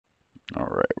All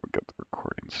right, we got the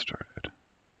recording started.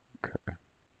 Okay.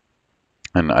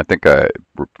 And I think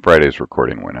Friday's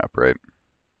recording went up, right?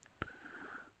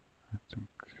 I think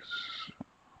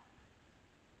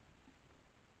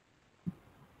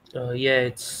Yeah,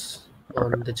 it's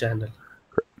on the channel.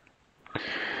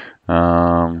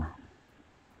 Um,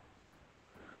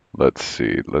 let's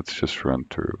see. Let's just run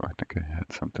through. I think I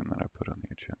had something that I put on the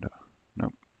agenda.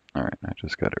 Nope. All right, I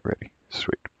just got it ready.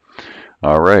 Sweet.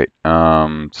 All right.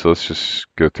 So let's just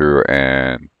go through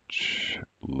and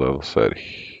level set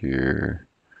here.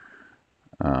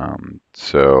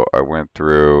 So I went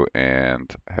through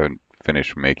and haven't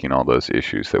finished making all those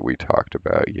issues that we talked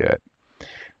about yet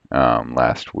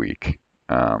last week.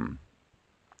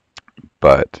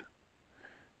 But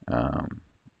I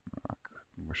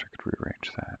wish I could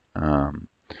rearrange that.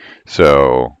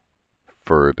 So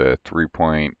for the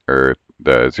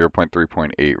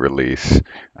 0.3.8 release,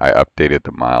 I updated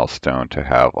the milestone to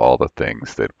have all the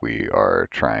things that we are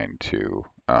trying to,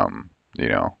 you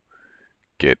know,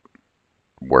 get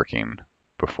working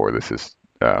before this is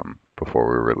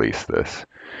before we release this.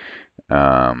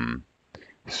 Um,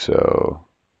 so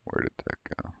where did that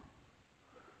go?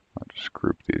 I'll just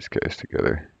group these guys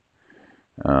together.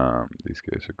 These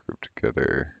guys are grouped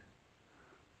together.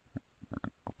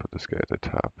 I'll put this guy at the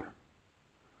top,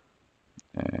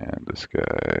 and this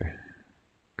guy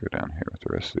go down here with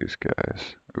the rest of these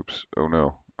guys. Oops! Oh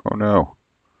no! Oh no!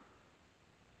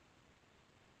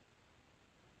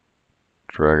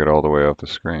 Drag it all the way off the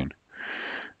screen.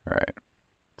 All right.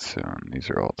 So these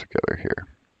are all together here.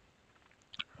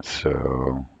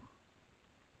 So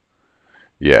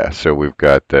yeah, so we've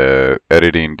got the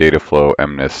editing, data flow,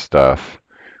 MNIST stuff.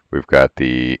 We've got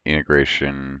the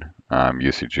integration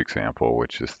usage example,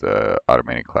 which is the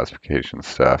automating classification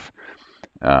stuff.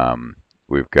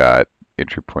 We've got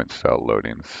entry point style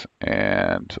loadings,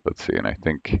 and let's see, and I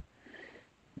think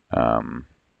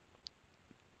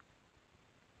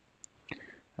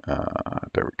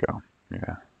there we go.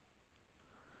 Yeah.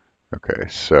 Okay,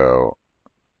 so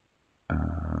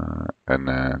and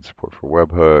then support for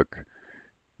webhook,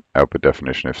 output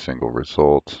definition of single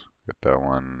result. Got that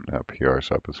one.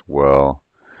 PR's up as well.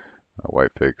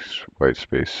 White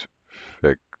space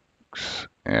fix,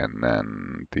 and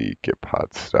then the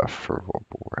Gitpod stuff for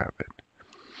Mobile Rabbit.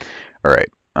 All right.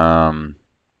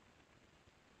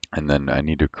 And then I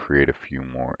need to create a few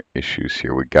more issues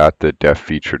here. We got the def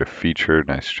feature to feature.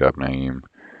 Nice job, Naeem.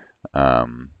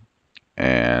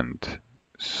 And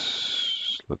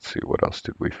let's see, what else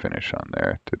did we finish on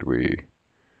there? Did we?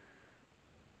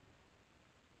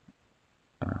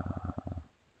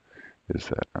 Is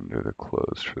that under the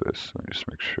close for this? Let me just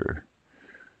make sure.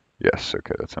 Yes,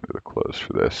 okay, that's under the close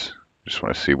for this. Just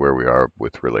want to see where we are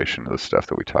with relation to the stuff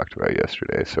that we talked about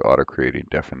yesterday. So auto creating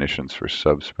definitions for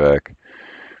subspec.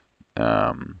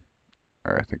 Or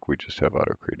I think we just have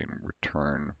auto creating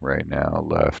return right now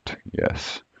left.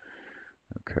 Yes.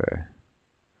 Okay.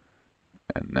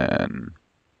 And then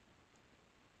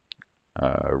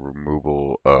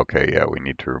removal. Oh, okay, yeah, we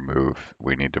need to remove.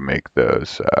 We need to make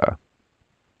those.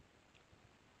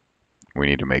 We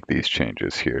need to make these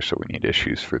changes here, so we need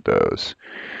issues for those.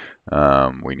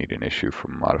 We need an issue for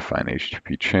modifying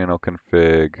HTTP channel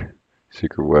config,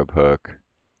 secret webhook,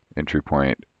 entry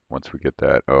point. Once we get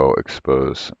that, oh,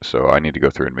 expose. So I need to go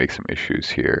through and make some issues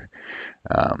here.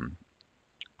 And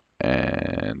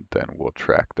then we'll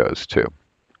track those too.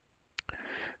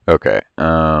 Okay,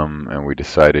 and we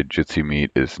decided Jitsi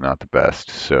Meet is not the best.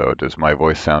 So does my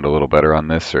voice sound a little better on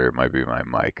this, or it might be my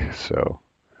mic? So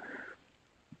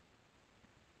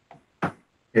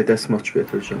Yeah, that's much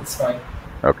better, John. It's fine.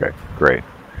 okay, great,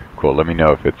 cool. Let me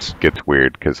know if it gets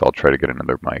weird, because I'll try to get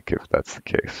another mic if that's the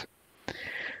case.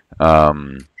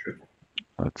 Sure.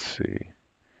 Let's see.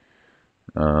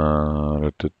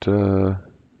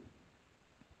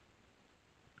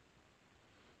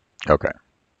 Okay,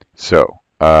 so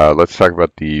let's talk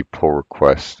about the pull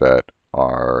requests that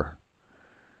are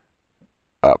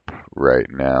up right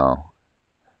now.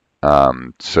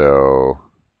 So,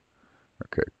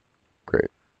 okay, great.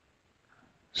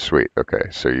 Sweet. Okay,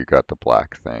 so you got the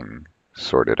black thing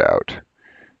sorted out.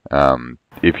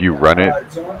 If you run it,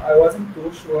 John, I wasn't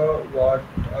too sure what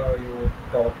you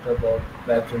talked about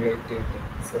that related thing.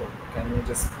 So can you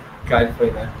just clarify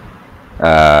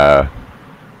that?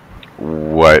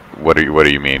 what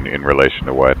do you mean in relation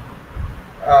to what?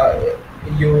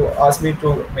 You asked me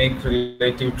to make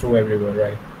relative true everywhere,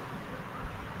 right?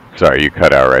 Sorry, you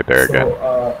cut out right there again.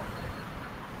 So,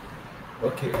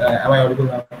 okay, am I audible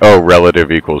now? Oh,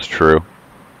 relative equals true.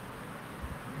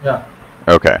 Yeah.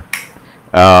 Okay.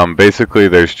 Basically,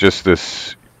 there's just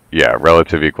this, yeah,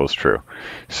 relative equals true.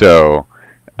 So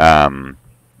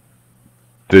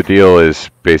The deal is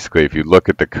basically if you look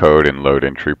at the code in load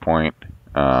entry point,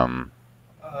 No,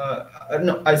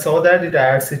 I saw that it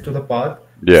adds it to the path.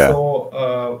 yeah.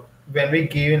 So when we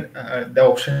give the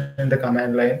option in the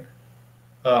command line,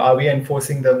 are we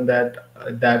enforcing them that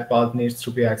that path needs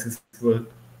to be accessible?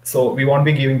 So we won't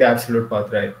be giving the absolute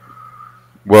path, right?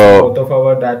 Well, So both of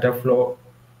our data flow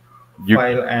you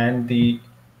file and the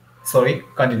sorry,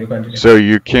 continue. so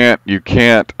you can't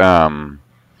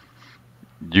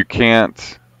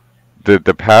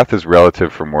the path is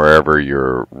relative from wherever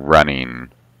you're running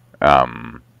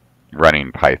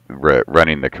running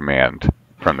running the command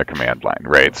from the command line,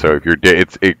 right? So if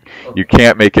you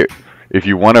can't make it, if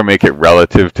you want to make it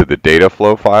relative to the data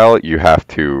flow file, you have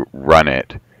to run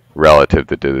it relative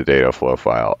to the data flow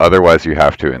file. Otherwise, you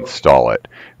have to install it,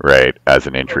 right, as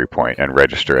an entry point and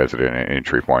register as an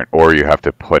entry point, or you have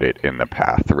to put it in the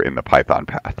path, in the Python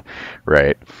path,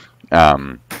 right?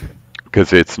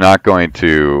 Because it's not going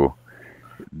to,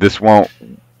 this won't,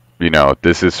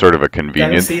 this is sort of a Can you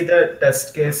convenience. see the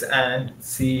test case and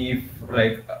see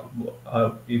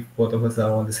if both of us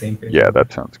are on the same page? Yeah,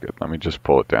 that sounds good. Let me just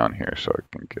pull it down here so I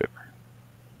can get.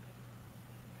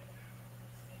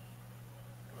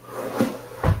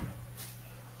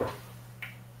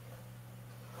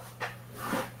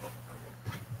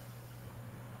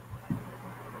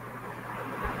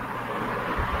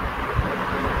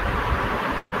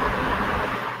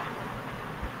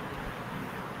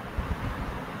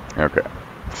 Okay,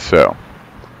 so,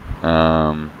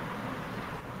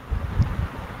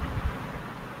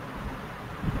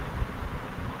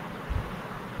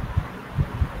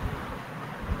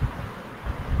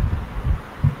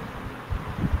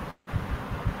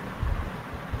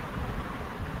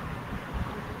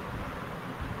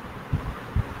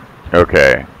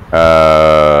 okay,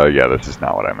 yeah, this is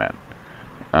not what I meant.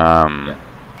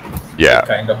 Yeah.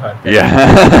 Kind of hard.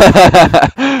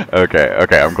 Yeah.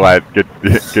 Okay. I'm glad. Good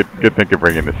thing you're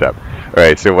bringing this up. All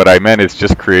right. So what I meant is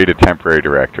just create a temporary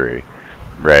directory,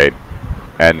 right?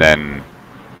 And then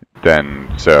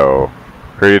so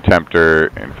create a tempter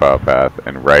in file path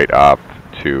and write op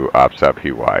to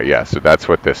ops.py. Yeah. So that's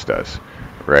what this does,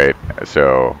 right?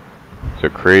 So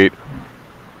create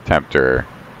tempter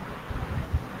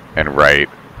and write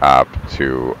op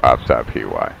to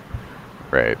ops.py,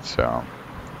 right? So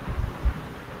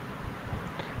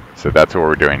that's what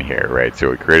we're doing here, right?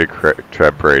 So we create a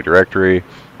temporary directory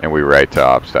and we write to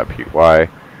ops.py.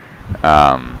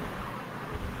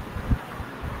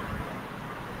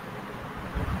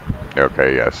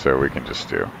 Okay, yeah, so we can just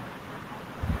do.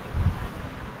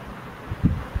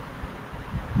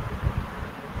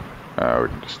 We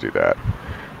can just do that.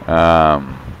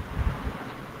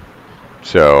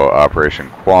 So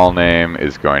operation qual name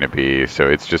is going to be, so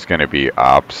it's just going to be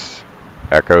ops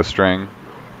echo string.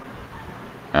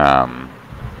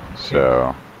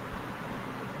 So,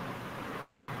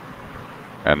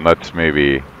 and let's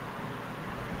maybe,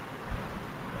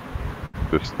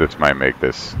 this might make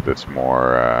this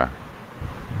more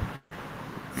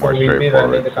So we'll be running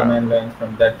straightforward. the command line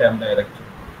from that temp directory.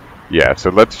 Yeah, so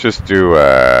let's just do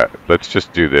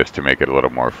this to make it a little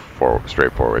more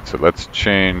straightforward. So let's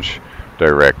change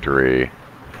directory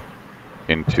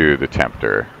into the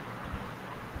tempter.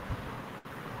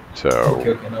 So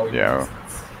Okay, now it yeah. makes sense.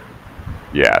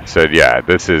 Yeah, so yeah,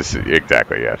 this is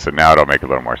exactly, yeah. So now it'll make a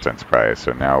little more sense probably.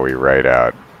 So now we write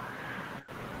out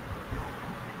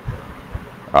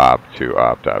op to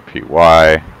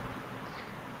op.py,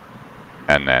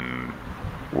 and then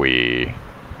we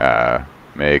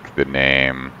make the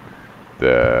name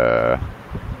the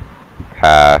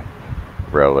path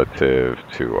relative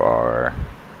to our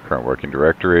current working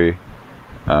directory,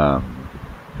 and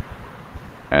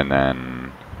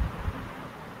then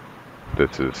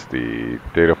this is the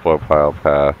data flow file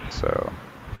path, so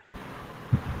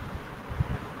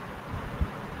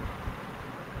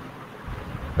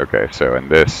okay, so in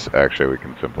this, actually we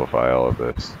can simplify all of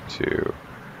this to,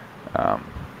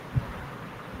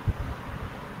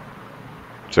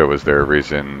 so was there a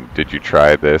reason, did you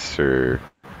try this or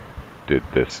did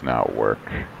this not work?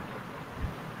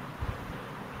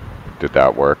 Did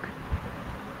that work?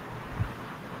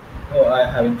 Oh,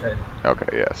 I haven't tried.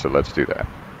 Okay, yeah, so let's do that.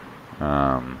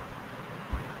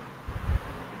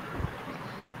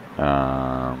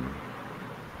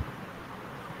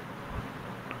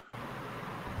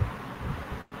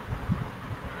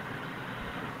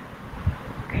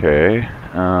 Okay,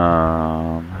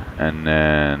 and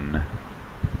then,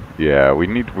 yeah,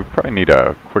 we probably need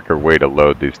a quicker way to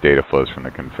load these data flows from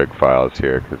the config files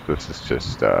here, because this is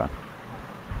just,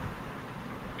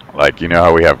 like, you know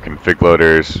how we have config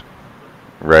loaders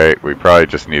right? We probably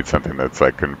just need something that's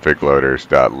like config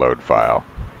loaders.load file.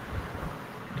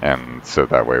 And so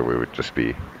that way we would just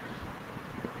be,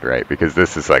 right? Because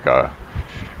this is like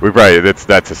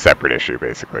that's a separate issue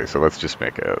basically. So let's just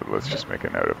make a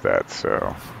note of that.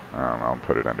 So I'll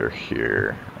put it under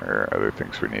here, or other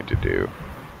things we need to do.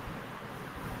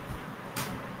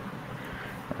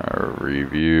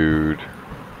 Reviewed,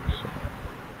 so,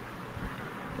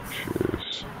 which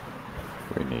is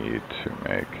we need to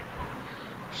make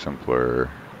simpler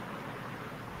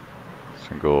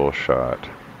single shot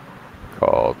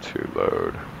call to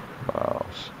load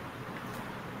files.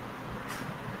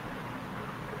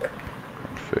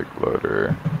 Config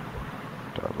loader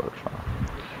 .load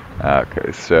file.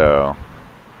 Okay, so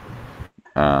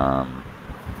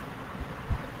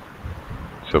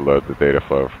so load the data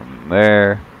flow from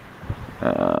there.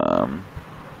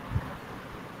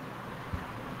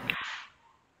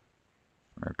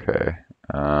 Okay.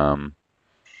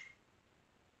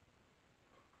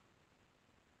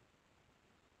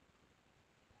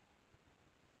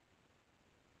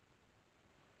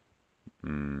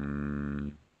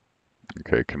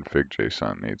 Okay, config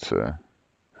JSON needs a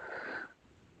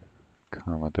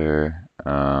comma there.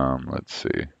 Let's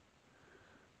see.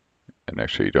 And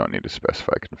actually, you don't need to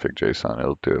specify config JSON.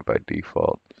 It'll do it by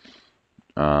default.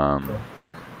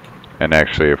 And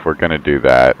actually, if we're going to do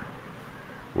that,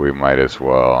 we might as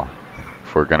well,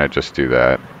 if we're going to just do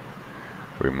that,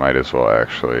 we might as well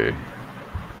actually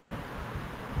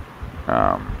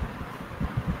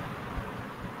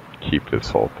keep this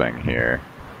whole thing here.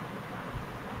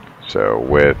 So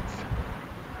with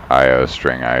IO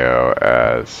string IO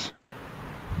as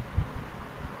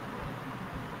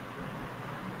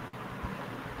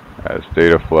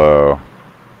data flow,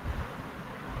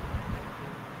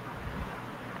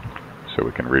 so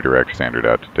we can redirect standard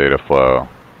out to data flow,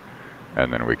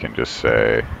 and then we can just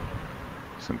say,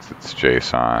 since it's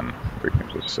JSON, we can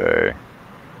just say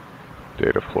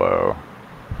data flow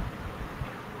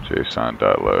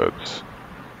JSON.loads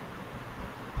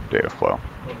data flow.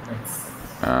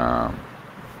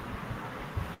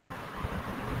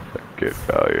 Get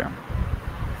value.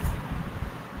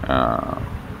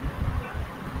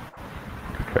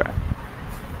 Okay.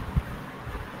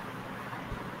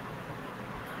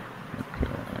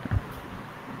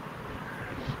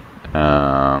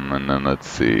 And then let's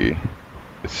see,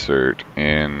 assert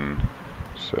in,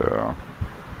 so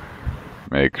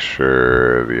make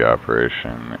sure the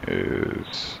operation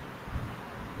is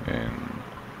in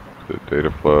the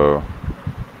data flow.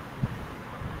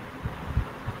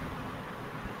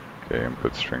 Okay,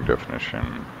 input string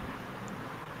definition.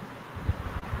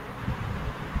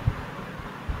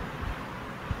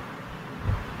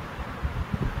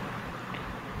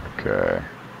 Okay.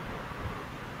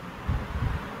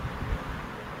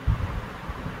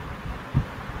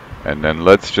 And then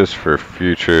let's just, for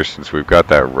future, since we've got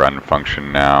that run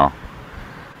function now,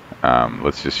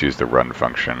 let's just use the run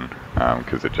function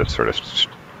because it just sort of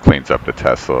cleans up the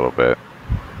test a little bit.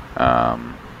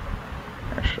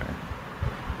 Actually.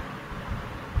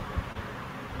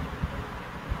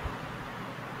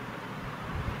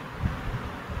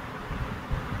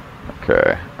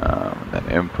 Okay, and then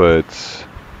inputs.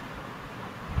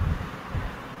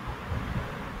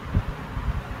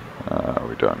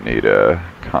 We don't need a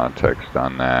context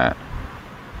on that.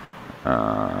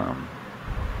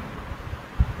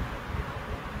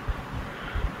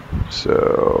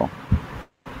 So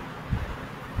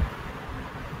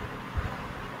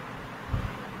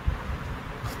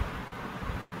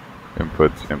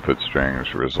input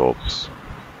strings, results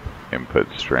input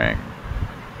string.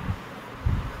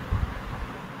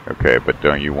 Okay, but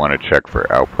don't you want to check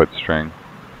for output string?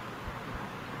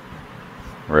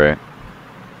 Right?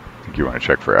 I think you want to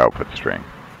check for output string,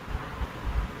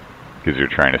 because you're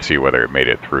trying to see whether it made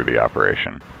it through the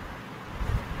operation.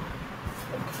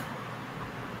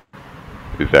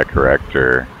 Is that correct,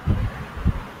 or?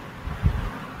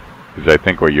 Because I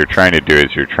think what you're trying to do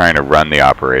is you're trying to run the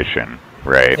operation,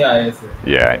 right? Yeah, yes.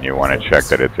 Yeah, and you want to check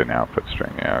that it's an output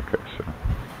string. Yeah, okay, so.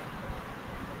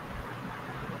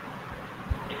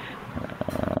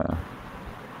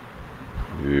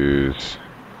 Use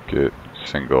get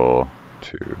single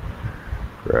to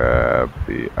grab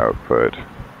the output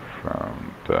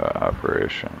from the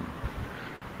operation.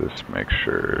 Just make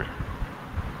sure.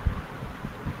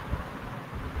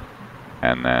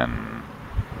 And then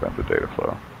run the data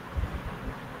flow.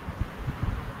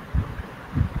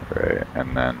 Right,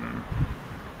 and then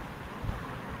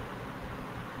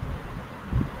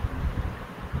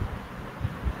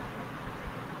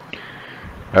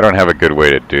I don't have a good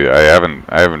way to do. I haven't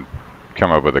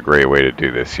come up with a great way to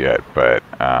do this yet, but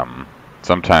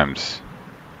sometimes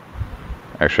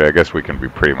Actually, I guess we can be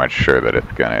pretty much sure that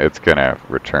it's gonna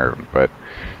return, but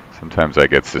sometimes I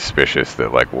get suspicious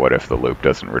that like, what if the loop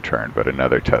doesn't return, but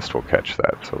another test will catch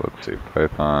that. So let's see,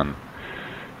 Python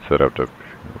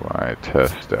setup.py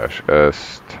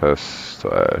test-s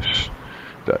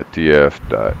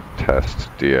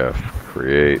test/.df.test/df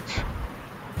create.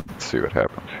 Let's see what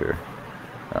happens here.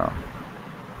 Oh.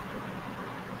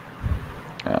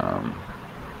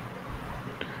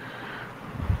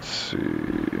 Let's see.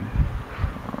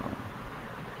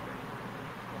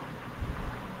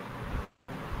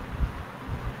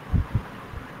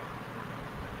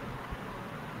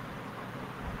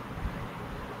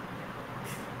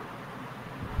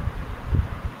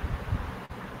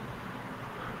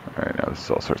 Alright, now this is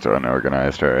all sorts of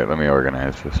unorganized. Alright, let me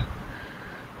organize this.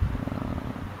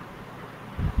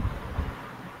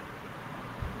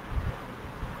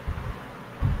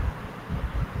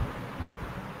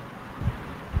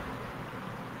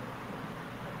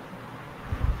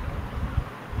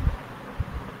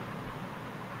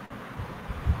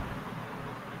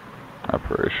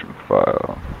 Operation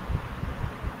file.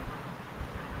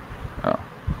 Oh.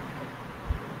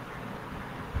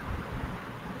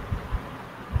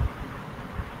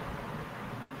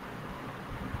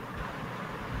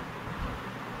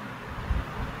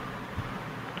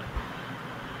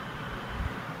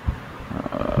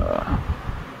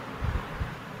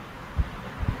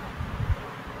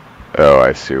 Oh,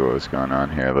 I see what was going on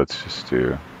here. Let's just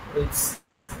do. It's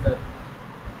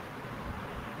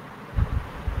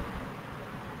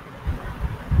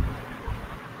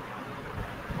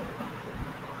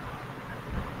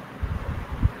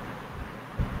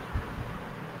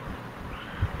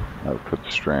Output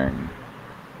string.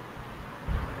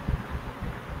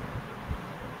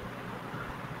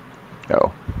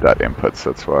 Oh, dot inputs,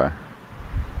 that's why.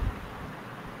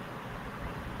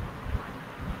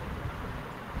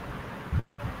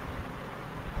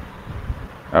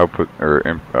 Output, or,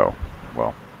 oh,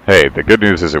 well. Hey, the good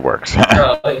news is it works.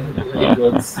 it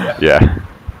works. Yeah. Yeah.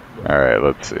 Alright,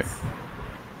 let's see.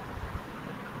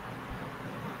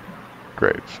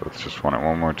 Great, so let's just run it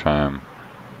one more time.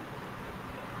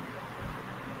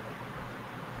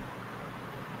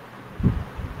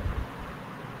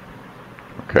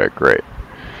 Okay, great.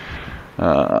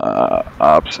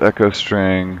 Ops echo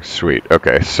string, sweet.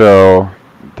 Okay, so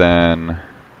then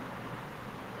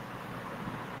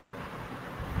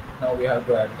Now we have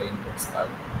to add the inputs. I'll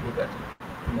do that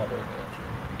tomorrow.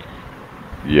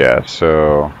 yeah,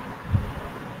 so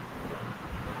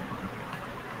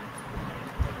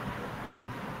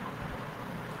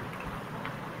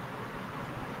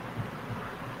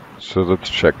let's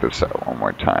check this out one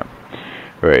more time.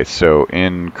 Okay, so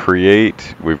in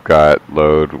create, we've got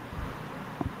load.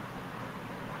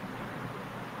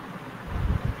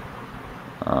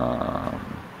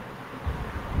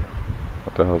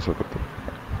 What the hell is up with the?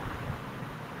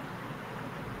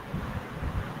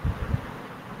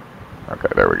 Okay,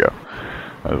 there we go.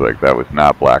 I was like, that was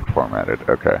not black formatted.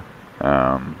 Okay.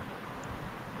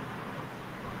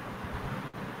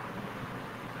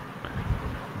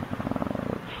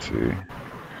 Let's see.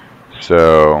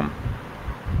 So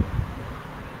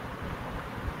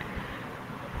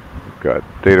we've got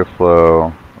data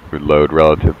flow. We load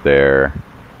relative there,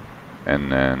 and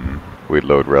then we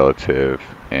load relative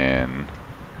in.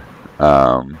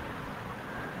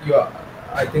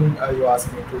 I think you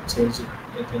asked me to change it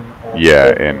in.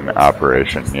 Yeah, in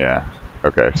operation. Yeah.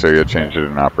 Okay, so you'll change it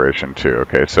in operation too.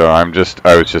 Okay, so I was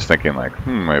just thinking like,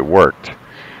 it worked.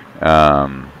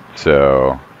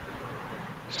 So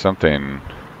something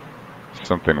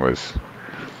was.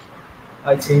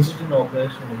 I changed it in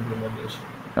operation implementation.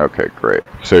 Okay, great.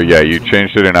 So yeah, you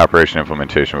changed it in operation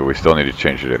implementation, but we still need to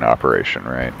change it in operation,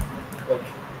 right? Okay.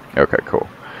 Okay, cool.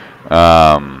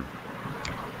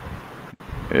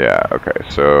 Yeah, okay,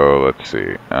 so let's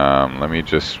see. Let me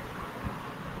just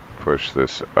push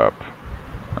this up.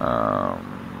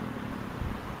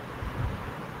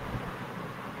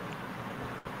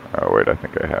 Oh wait, I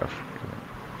think I have.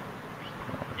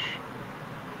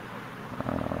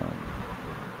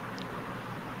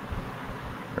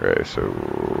 Okay, so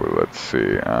let's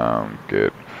see.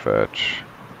 Git fetch.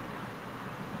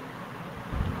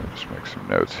 I'll just make some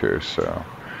notes here. So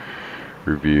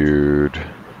reviewed.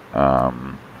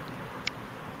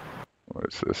 What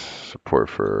is this? Support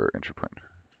for entry point.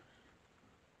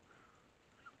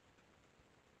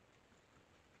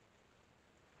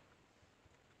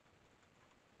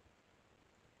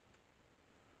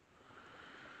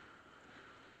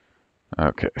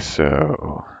 Okay,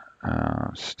 so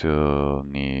still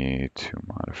need to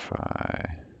modify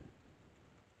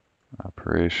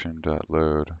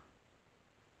operation.load.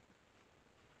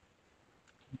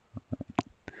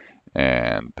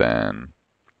 And then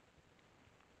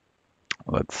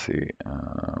let's see,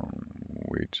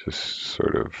 we just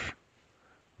sort of,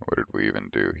 what did we even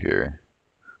do here?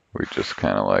 We just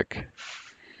kind of like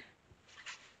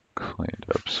cleaned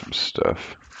up some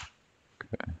stuff.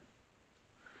 Okay.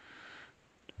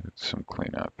 Did some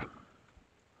cleanup.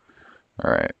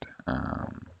 All right.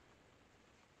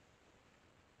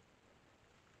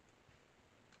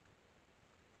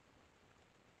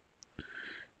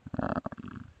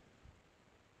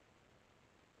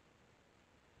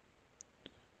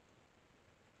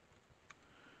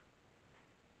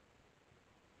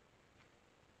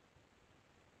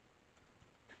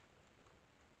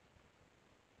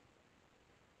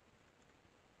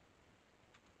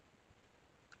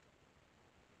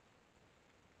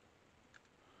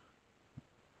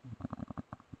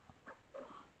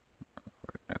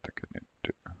 I think I need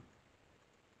to,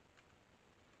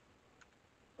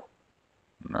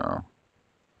 no. I'm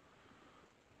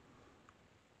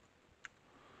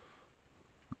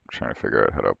trying to figure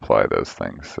out how to apply those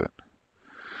things that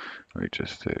we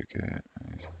just did. Get.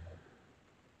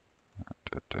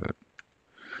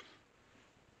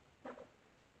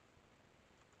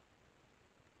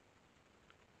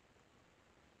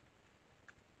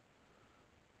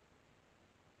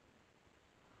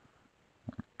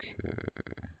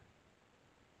 Okay.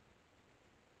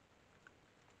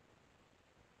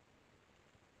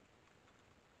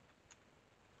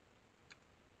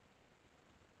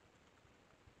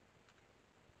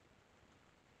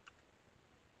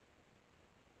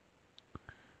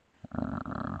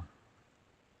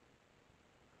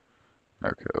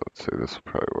 Okay, let's see, this will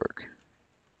probably work.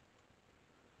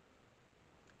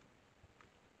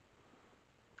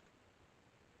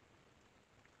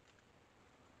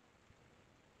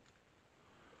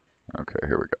 Okay,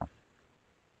 here we go.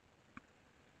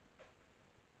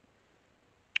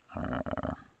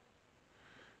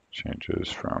 Changes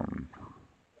from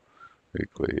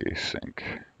weekly sync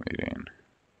meeting.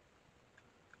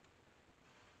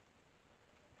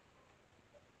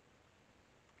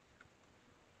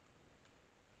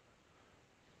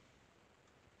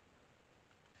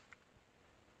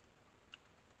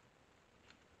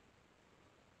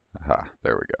 Aha,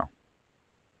 there we go.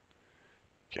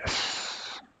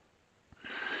 Yes.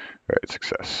 All right,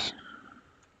 success.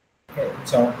 Okay,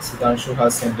 so Sudhanshu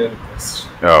has sent a request.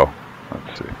 Oh,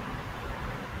 let's see.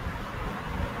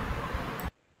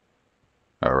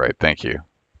 All right, thank you.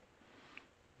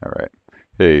 All right.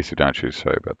 Hey, Sudhanshu,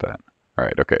 sorry about that. All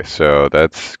right, okay, so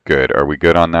that's good. Are we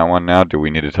good on that one now? Do we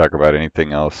need to talk about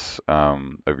anything else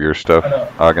of your stuff, No.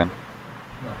 Agan?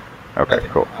 No. Okay,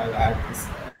 Nothing. cool. I'll add this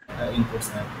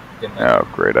inputs and get back. Oh,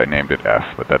 great. I named it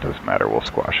F, but that doesn't matter. We'll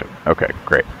squash it. Okay,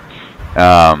 great.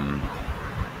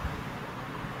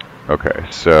 Okay,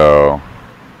 so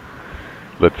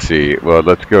let's see. Well,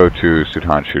 let's go to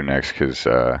Sudhanshu next because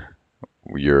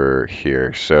you're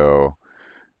here. So,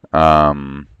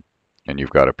 and you've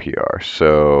got a PR.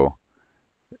 So,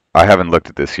 I haven't looked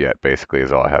at this yet, basically,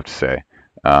 is all I have to say.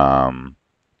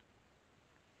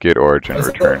 Get origin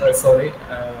return. Sorry.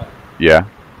 Yeah?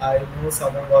 I knew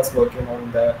someone was working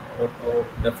on the auto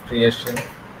def creation,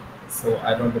 so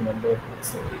I don't remember who.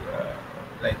 So,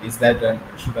 like, is that done?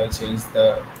 Should I change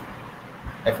the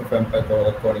FFmpeg or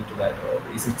according to that, or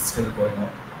is it still going on?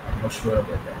 I'm not sure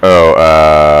about that. Oh,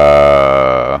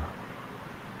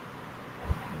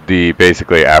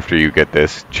 basically after you get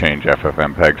this, change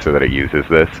FFmpeg so that it uses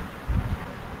this.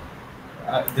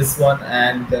 This one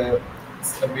and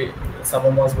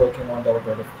someone was working on the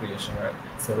auto def creation, right?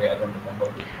 Sorry, I don't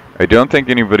remember. I don't think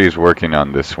anybody's working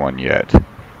on this one yet.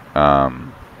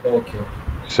 Okay.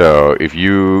 So if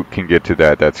you can get to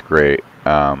that, that's great.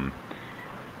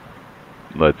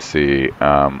 Let's see.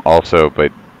 Also,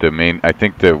 but I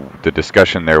think the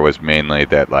discussion there was mainly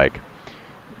that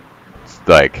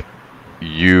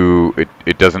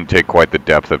it doesn't take quite the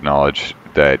depth of knowledge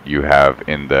that you have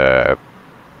in the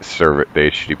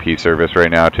HTTP service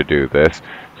right now to do this.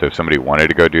 So if somebody wanted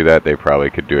to go do that, they probably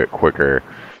could do it quicker.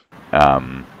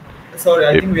 Sorry,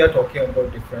 I think we are talking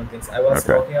about different things. I was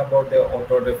Okay. talking about the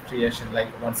auto def creation, like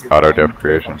once you Auto define def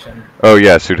creation. function. Oh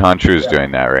yeah, Sudhanshu is Yeah.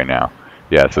 doing that right now.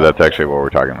 Yeah, so that's actually what we're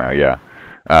talking about. Yeah.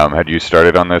 Had you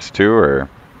started on this too, or?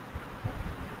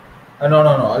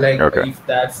 No. Like Okay. if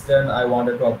that's done, I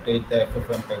wanted to update the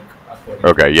FFmpeg according.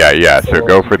 Okay. Yeah. So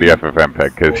go for the if we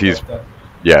FFmpeg because both he's of them-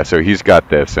 yeah. So he's got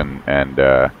this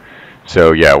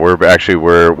so yeah,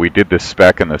 we did the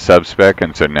spec and the sub spec,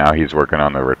 and so now he's working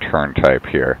on the return type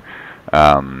here.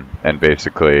 And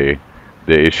basically,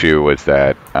 the issue was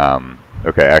that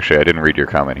okay, actually, I didn't read your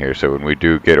comment here. So when we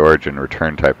do get origin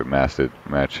return type, it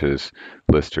matches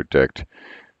list or dict,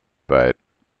 but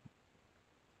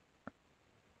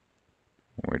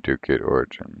do get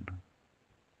origin.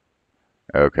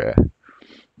 Okay.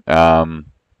 Um,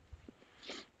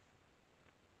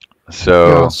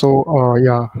 Yeah, so,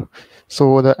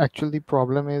 so the actually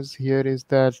problem is here is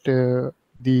that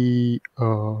the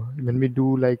when we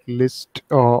do like list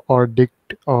or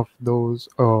dict of those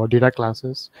data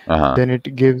classes, uh-huh. then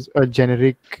it gives a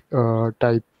generic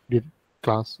type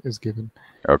class is given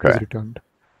Okay. is returned.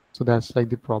 So that's like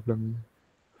the problem.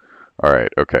 All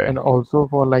right. Okay. And also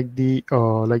for like the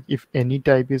like if any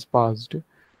type is passed,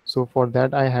 so for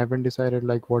that I haven't decided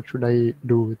like what should I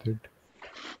do with it.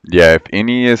 Yeah, if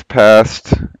any is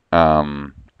passed,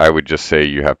 I would just say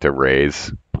you have to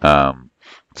raise.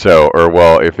 Or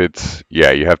well, if it's,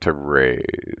 yeah, you have to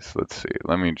raise. Let's see.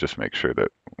 Let me just make sure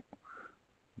that,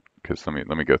 because let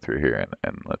me go through here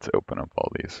and let's open up all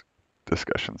these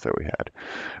discussions that we had.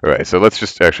 All right, so let's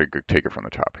just actually take it from the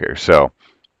top here. So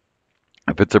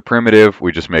if it's a primitive,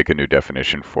 we just make a new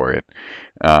definition for it.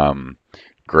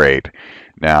 Great.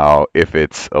 Now, if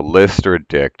it's a list or a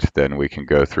dict, then we can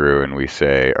go through and we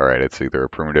say, all right, it's either a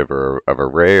primitive or of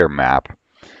array or map.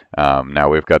 Now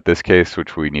we've got this case,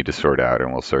 which we need to sort out,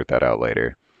 and we'll sort that out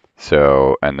later.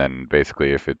 So, and then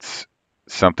basically if it's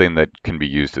something that can be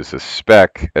used as a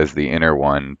spec as the inner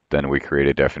one, then we create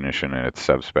a definition and it's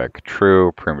subspec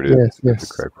true, primitive Yes, is the yes.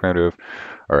 correct primitive.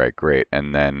 All right, great.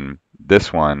 And then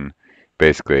this one,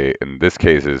 basically, in this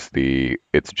case,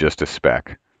 it's just a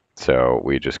spec. So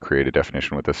we just create a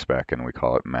definition with a spec and we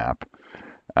call it map.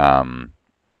 And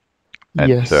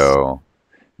Yes. so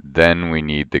then we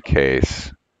need the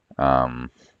case. Let's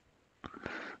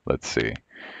see.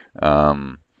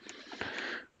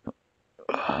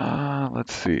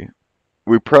 Let's see.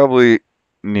 We probably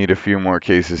need a few more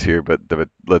cases here, but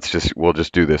we'll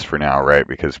just do this for now, right?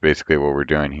 Because basically what we're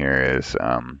doing here is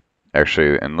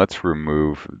actually, and let's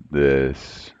remove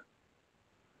this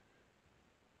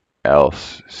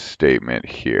else statement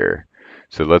here.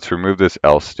 So let's remove this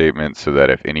else statement so that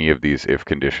if any of these if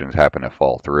conditions happen to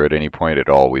fall through at any point, it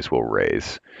always will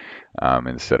raise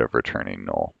instead of returning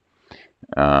null.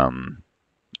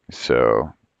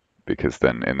 So because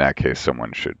then in that case,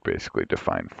 someone should basically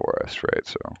define for us, right?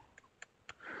 So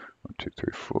 1, 2,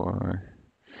 3, 4.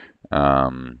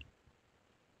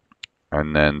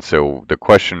 And then so the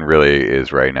question really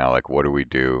is right now, like, what do we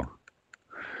do?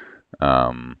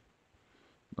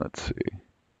 Let's see.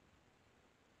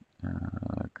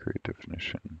 Create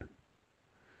definition.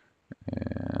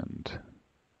 And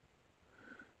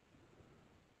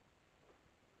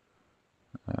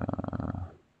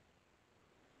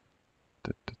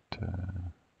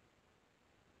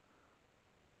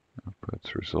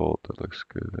outputs result. That looks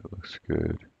good. That looks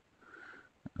good.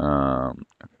 Okay,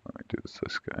 let me do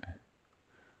this guy.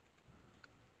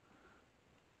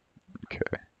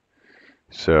 Okay.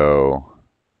 So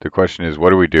the question is,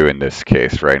 what do we do in this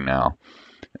case right now?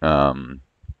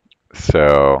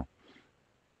 So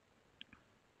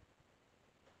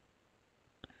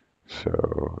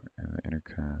in the inner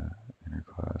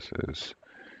class is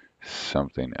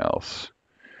something else,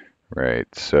 right?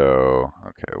 So,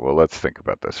 okay, well, let's think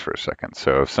about this for a second.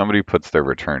 So if somebody puts their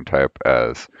return type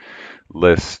as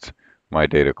list my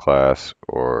data class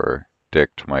or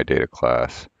dict my data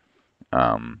class,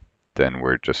 then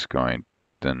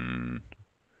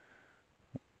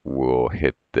we'll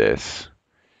hit this.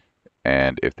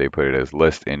 And if they put it as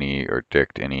list any or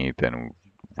dict any, then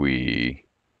we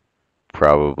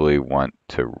probably want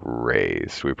to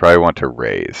raise. We probably want to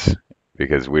raise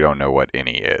because we don't know what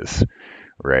any is,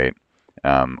 right?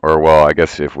 Or well, I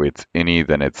guess if it's any,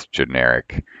 then it's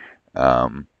generic.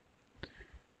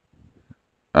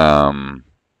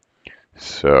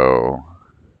 So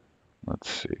let's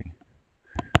see.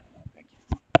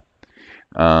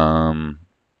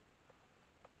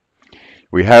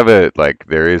 We have it like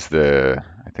I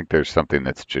think there's something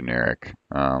that's generic,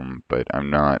 but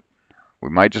we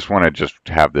might just want to just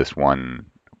have this one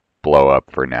blow up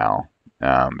for now,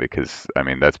 because I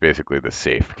mean that's basically the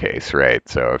safe case, right?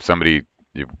 So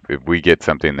if we get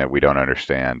something that we don't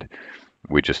understand,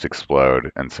 we just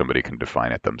explode and somebody can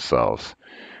define it themselves.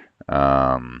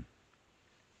 But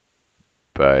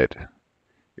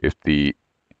if the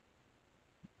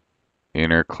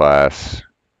inner class,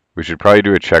 we should probably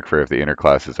do a check for if the inner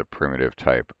class is a primitive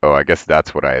type. Oh, I guess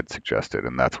that's what I had suggested,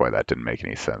 and that's why that didn't make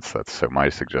any sense. So my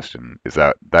suggestion is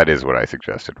that is what I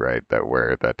suggested, right?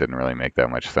 That didn't really make that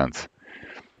much sense.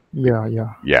 Yeah,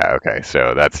 yeah. Yeah, okay.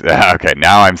 So that's okay.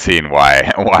 Now I'm seeing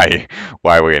why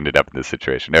we ended up in this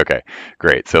situation. Okay,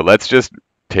 great. So let's just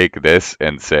take this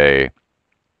and say,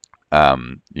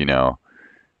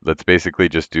 let's basically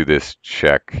just do this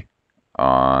check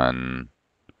on,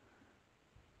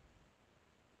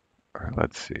 or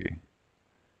let's see.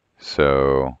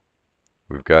 So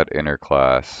we've got inner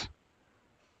class,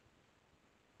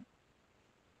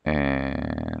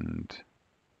 and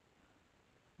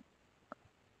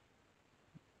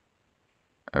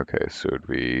okay, so it'd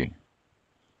be,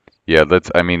 yeah,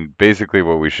 I mean, basically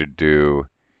what we should do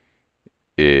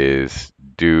is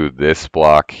do this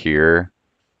block here,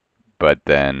 but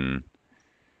then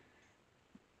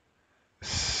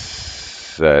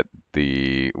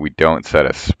we don't set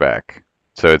a spec.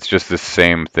 So it's just the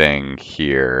same thing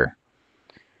here,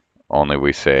 only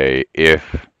we say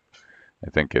if, I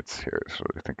think it's here, so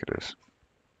I think it is.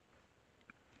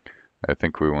 I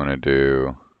think we want to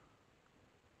do,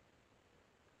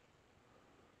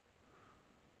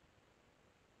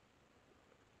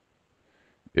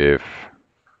 if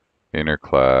inner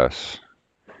class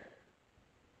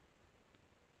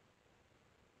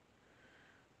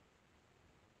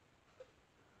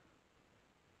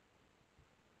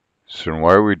so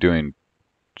why are we doing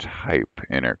type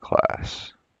inner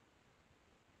class?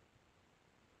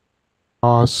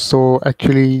 So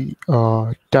actually,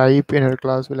 type inner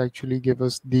class will actually give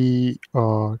us the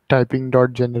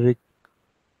typing.generic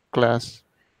class,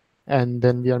 and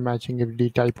then we are matching it the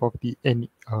type of the any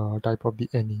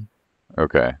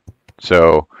Okay,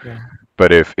 so Yeah.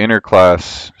 but if inner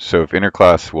class, so if inner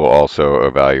class will also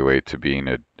evaluate to being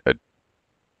a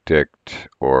dict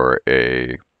or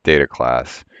a data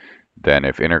class, then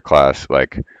if inner class,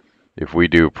 like if we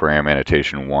do param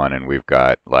annotation 1 and we've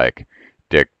got like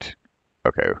dict,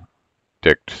 okay,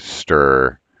 dict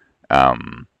stir,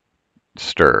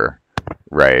 stir,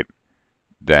 right?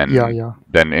 Then Yeah.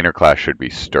 then inner class should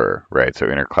be stir, right? So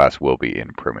inner class will be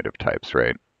in primitive types,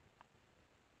 right?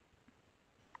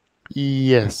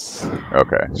 Yes.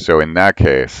 Okay, so in that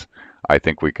case, I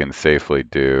think we can safely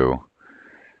do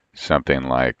something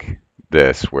like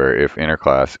this, where if inner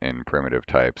class in primitive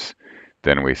types,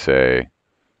 then we say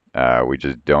we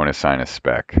just don't assign a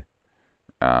spec,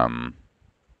 and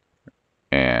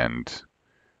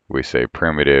we say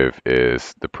primitive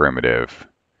is the primitive,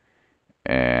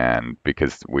 and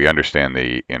because we understand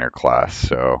the inner class.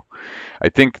 So I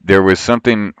think there was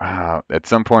something at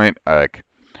some point, like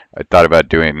I thought about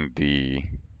doing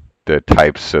the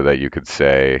types so that you could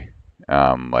say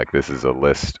like this is a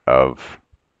list of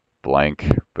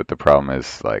blank, but the problem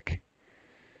is like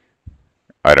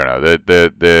I don't know.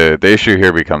 The issue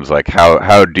here becomes like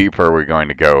how deep are we going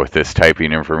to go with this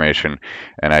typing information?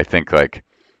 And I think like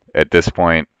at this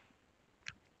point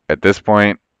it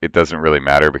doesn't really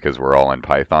matter because we're all in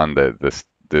Python.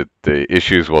 The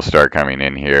issues will start coming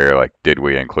in here. Like, did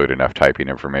we include enough typing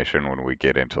information when we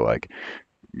get into like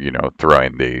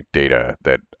throwing the data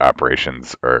that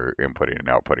operations are inputting and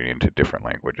outputting into different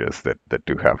languages that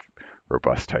do have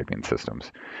robust typing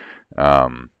systems.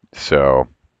 So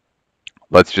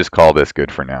let's just call this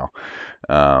good for now.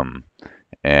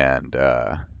 And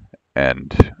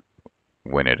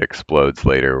when it explodes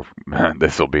later,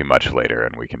 this will be much later,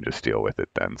 and we can just deal with it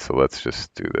then. So let's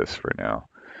just do this for now.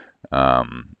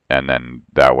 And then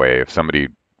that way, if somebody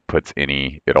puts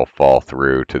any, it'll fall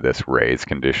through to this raise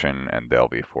condition, and they'll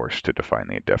be forced to define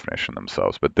the definition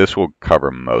themselves. But this will cover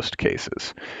most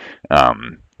cases,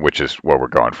 which is what we're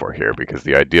going for here, because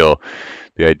the ideal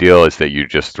is that you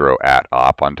just throw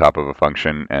 @op on top of a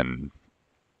function, and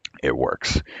it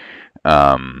works.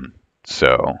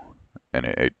 So, and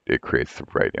it creates the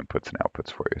right inputs and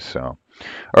outputs for you. So,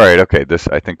 all right, okay,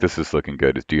 I think this is looking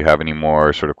good. Do you have any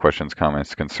more sort of questions,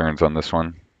 comments, concerns on this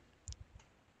one?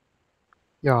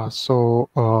 Yeah, so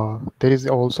there is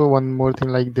also one more thing,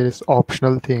 like there is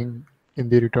optional thing in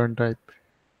the return type.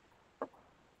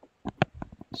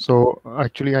 So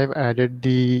actually I've added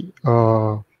the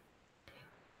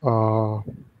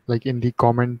like in the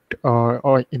comment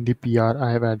or in the PR,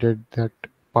 I have added that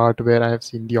part where I have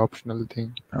seen the optional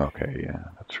thing. Okay, yeah,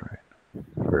 that's right.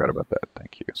 I forgot about that.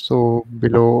 Thank you. So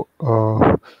below,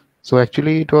 so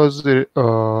actually it was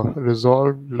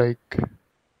resolved like,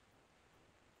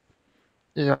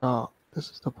 yeah, this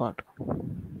is the part.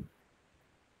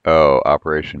 Oh,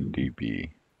 Operation DB.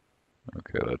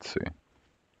 Okay, let's see.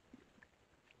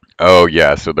 Oh,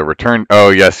 yeah, so the return, oh,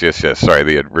 yes. Sorry,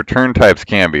 the return types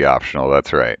can be optional.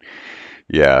 That's right.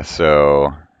 Yeah,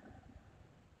 so,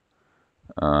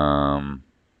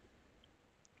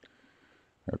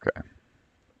 okay.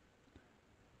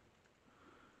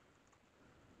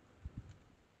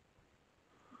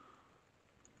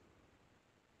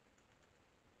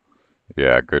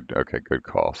 Yeah, good. Okay, good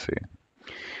call. See.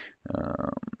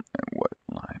 And what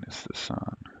line is this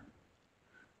on?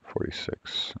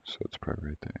 46. So it's probably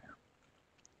right there.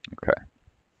 Okay.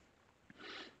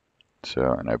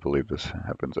 So, and I believe this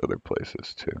happens other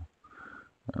places too.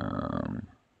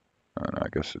 no, I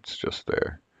guess it's just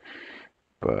there.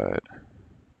 But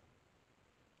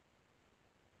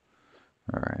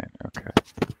all right, okay.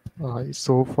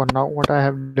 So for now, what I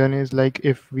have done is like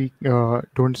if we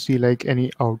don't see like any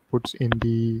outputs in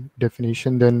the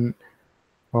definition, then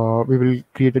we will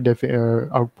create a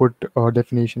output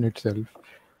definition itself.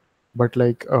 But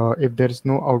like if there is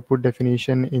no output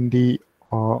definition in the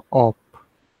op,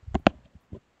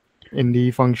 in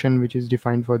the function which is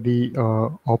defined for the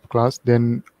op class,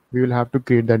 then we will have to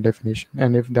create that definition.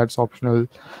 And if that's optional,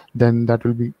 then that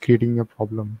will be creating a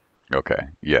problem. Okay.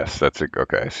 Yes, that's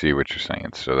okay. I see what you're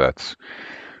saying. So that's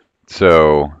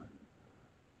so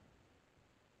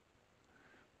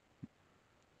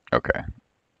okay.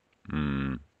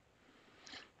 Mm,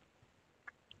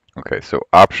 okay, so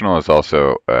optional is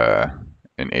also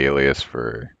an alias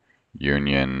for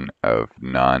union of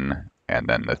none and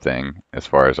then the thing, as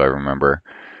far as I remember.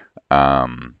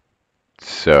 Um,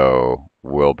 so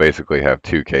we'll basically have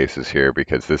two cases here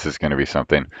because this is going to be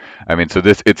something. I mean, so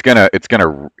this is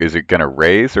it gonna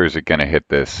raise or is it gonna hit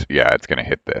this? Yeah, it's gonna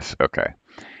hit this. Okay.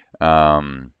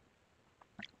 Um,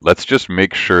 let's just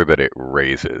make sure that it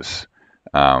raises.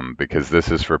 Because this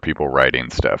is for people writing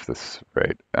stuff. This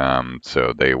right,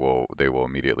 so they will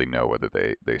immediately know whether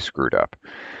they screwed up.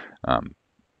 Um,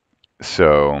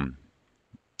 so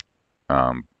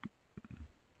um,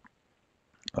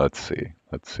 let's see.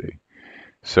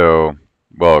 So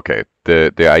well, okay.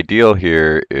 The ideal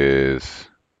here is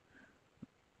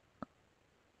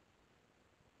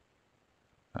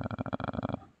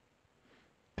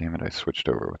damn it, I switched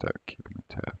over without keeping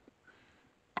the tab.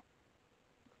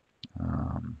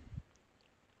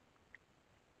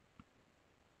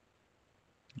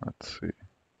 Let's see.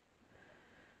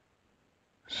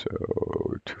 So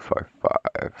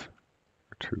 255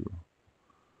 or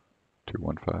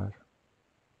 215.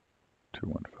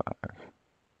 215.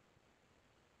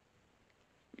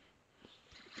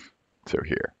 So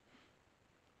here.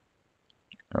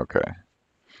 Okay.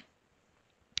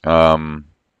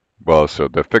 Well, so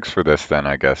the fix for this then,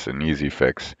 I guess, an easy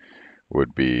fix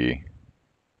would be,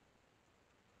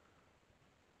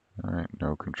 all right,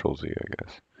 no control Z, I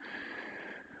guess.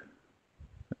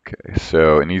 Okay,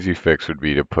 so an easy fix would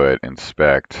be to put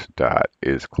inspect dot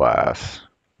is class.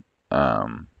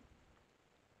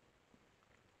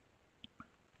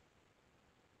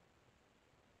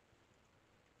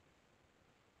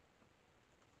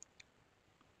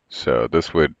 So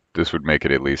this would make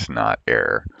it at least not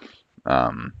error.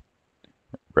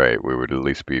 Right, we would at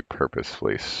least be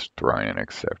purposefully throwing an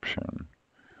exception.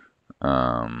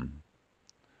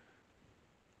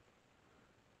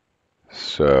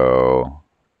 So,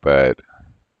 but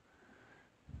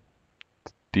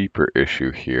the deeper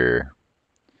issue here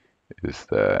is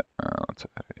that, let's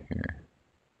add it here.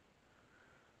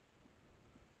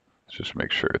 Let's just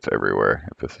make sure it's everywhere.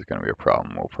 If this is going to be a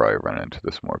problem, we'll probably run into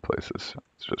this more places.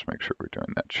 Let's just make sure we're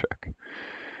doing that check.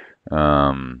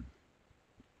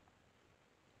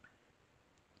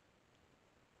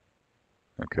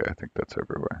 Okay, I think that's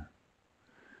everywhere.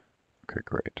 Okay,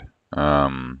 great.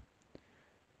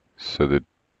 So the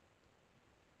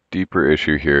deeper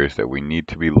issue here is that we need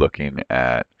to be looking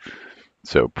at,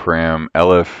 so prim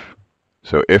elif,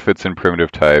 so if it's in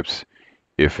primitive types,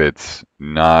 if it's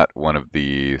not one of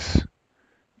these,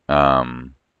 I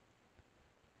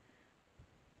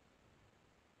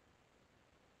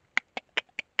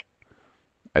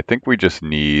think we just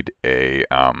need a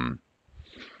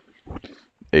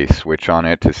switch on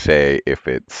it to say if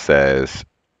it says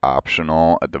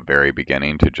optional at the very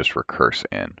beginning to just recurse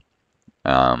in.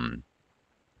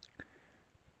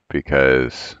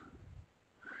 Because,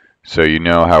 so you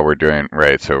know how we're doing,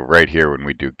 right? So right here when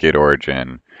we do get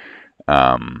origin,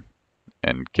 and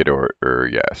get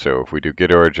so if we do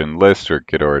get origin list or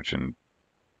get origin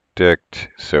dict,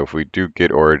 so if we do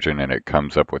get origin and it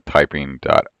comes up with typing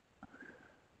dot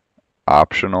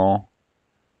optional,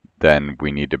 then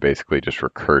we need to basically just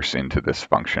recurse into this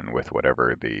function with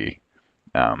whatever the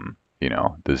you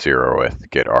know, the 0th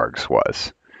get args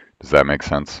was. Does that make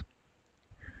sense?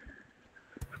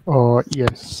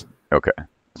 Yes. Okay.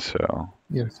 So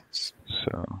Yes.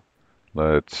 so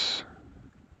let's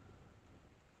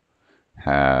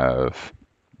have,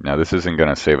 now this isn't going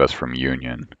to save us from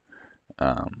union,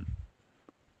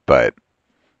 but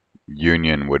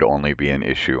union would only be an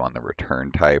issue on the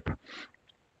return type.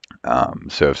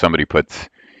 So if somebody puts,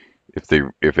 if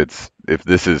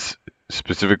this is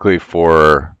specifically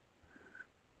for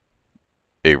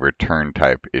a return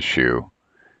type issue,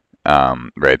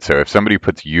 right? So if somebody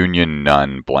puts union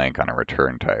none blank on a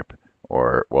return type,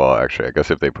 or well, actually, I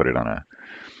guess if they put it on a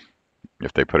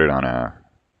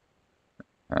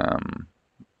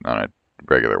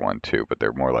regular one too, but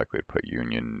they're more likely to put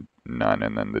union none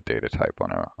and then the data type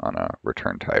on a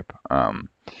return type.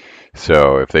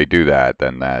 So if they do that,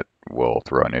 then that will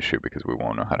throw an issue because we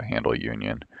won't know how to handle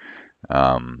union.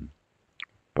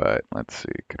 But let's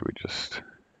see, could we just,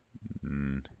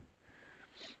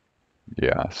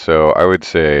 yeah, so I would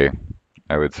say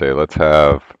let's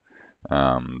have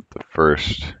the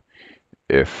first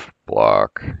if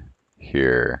block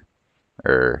here,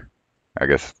 or I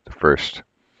guess the first,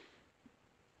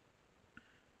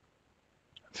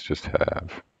 let's just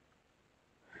have,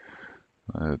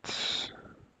 let's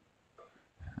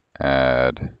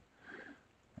add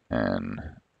an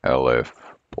elif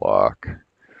block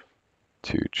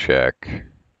to check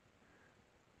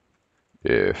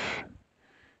if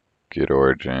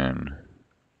getOrigin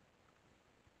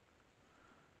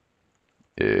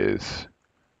is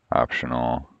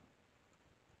optional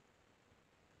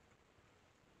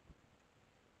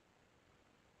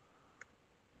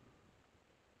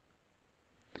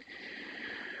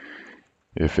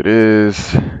if it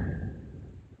is,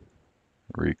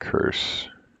 recurse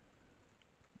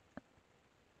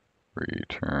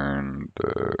return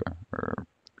the, or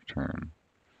return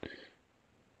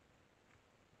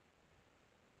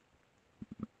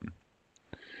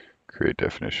create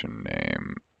definition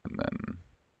name and then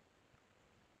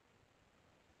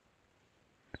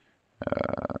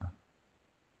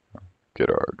get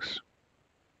args.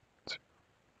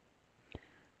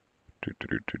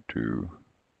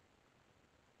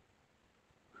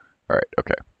 All right,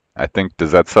 okay. I think,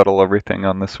 does that settle everything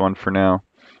on this one for now?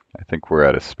 I think we're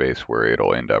at a space where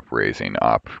it'll end up raising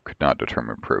op could not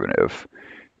determine primitive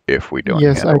if we don't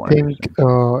Yes, I handle think anything.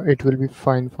 it will be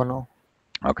fine for now.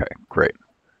 Okay, great.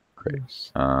 Great.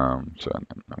 Yes. So then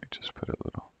let me just put a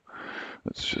little,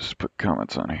 let's just put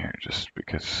comments on here just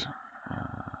because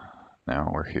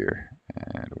now we're here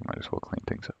and we might as well clean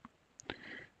things up.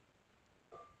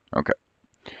 Okay,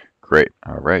 great.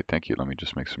 All right, thank you. Let me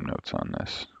just make some notes on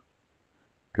this.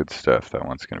 Good stuff. That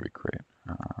one's going to be great.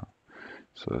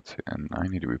 So let's see, and I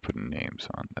need to be putting names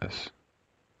on this.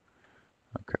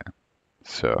 Okay,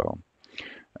 so,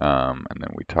 and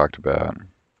then we talked about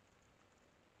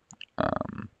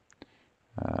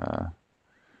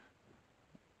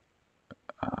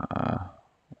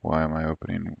why am I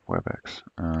opening WebEx?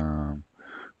 We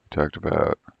talked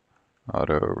about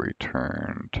auto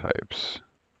return types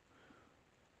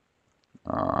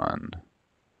on,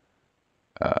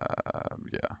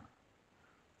 yeah.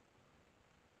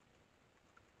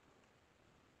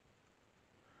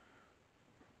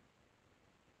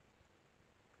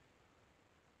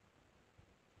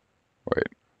 Wait.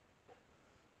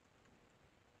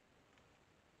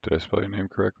 Did I spell your name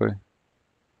correctly?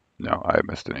 No, I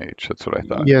missed an H. That's what I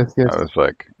thought. Yes, yes. I was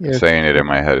like saying it in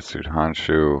my head.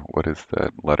 Sudhanshu. What is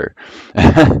that letter?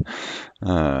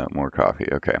 More coffee.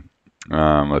 Okay.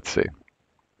 Let's see.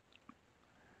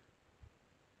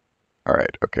 All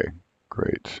right. Okay.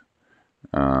 Great.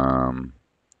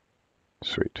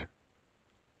 Sweet.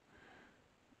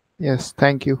 Yes,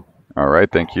 thank you. All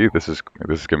right, thank you. This is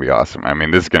gonna be awesome. I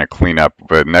mean, this is gonna clean up.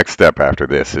 But next step after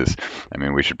this is, I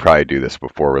mean, we should probably do this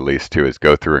before release too. Is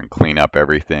go through and clean up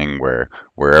everything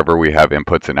wherever we have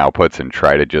inputs and outputs, and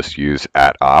try to just use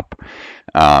 @op,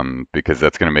 because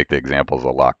that's gonna make the examples a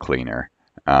lot cleaner.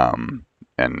 And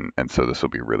so this will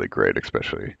be really great,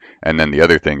 especially. And then the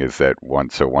other thing is that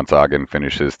once Ogden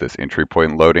finishes this entry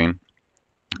point loading,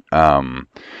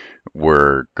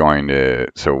 we're going to,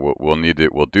 so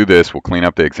we'll do this, we'll clean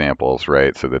up the examples,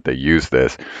 right, so that they use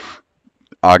this.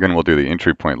 Ogden will do the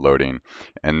entry point loading,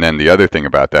 and then the other thing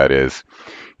about that is,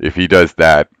 if he does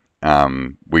that,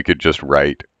 we could just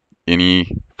write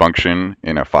any function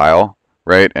in a file,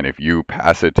 right, and if you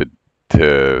pass it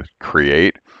to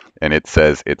create, and it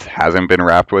says it hasn't been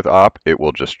wrapped with op, it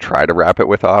will just try to wrap it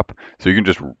with op. So you can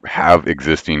just have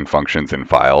existing functions in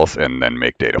files and then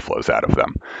make data flows out of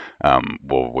them.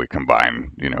 We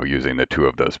combine, using the two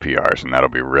of those PRs, and that'll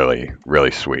be really,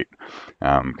 really sweet,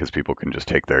 because people can just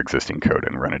take their existing code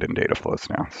and run it in data flows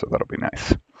now. So that'll be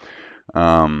nice.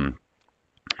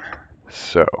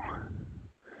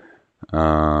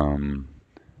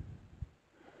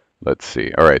 Let's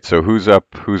see. All right. So who's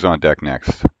on deck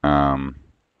next?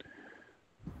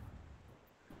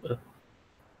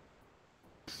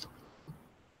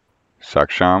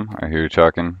 Saksham, I hear you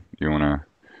talking. You wanna?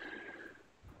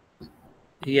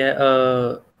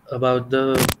 Yeah, about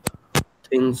the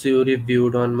things you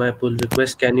reviewed on my pull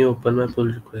request. Can you open my pull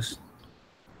request?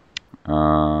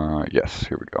 Yes.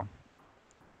 Here we go.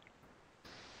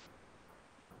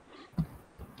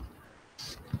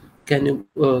 Can you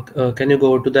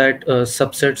go to that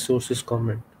subset sources comment? Subset sources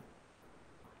comment. Wait. Did I spell your name correctly? No, I missed an H. That's what I thought. I was like saying it in my head. Sudhanshu.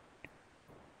 What is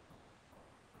that letter?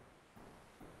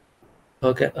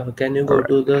 Okay, can you All go right.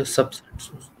 to the subset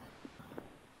source?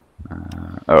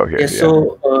 Oh, here, Yes, yeah.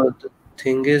 so the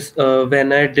thing is,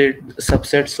 when I did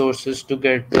subset sources to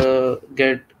get,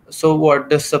 so what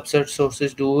the subset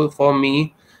sources do for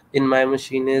me in my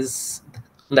machine is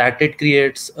that it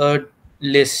creates a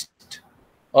list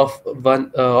of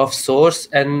of source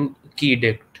and key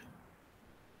dict.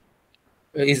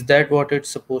 Is that what it's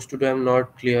supposed to do? I'm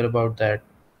not clear about that.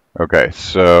 Okay,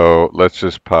 so let's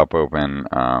just pop open.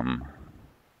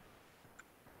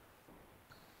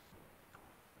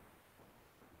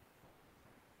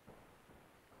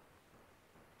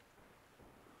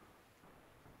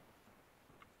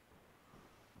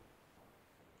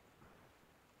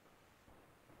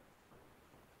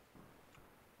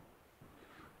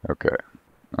 Okay.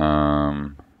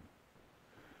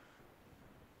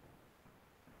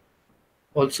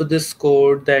 Also, this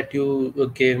code that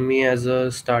you gave me as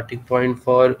a starting point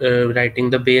for writing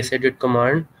the base edit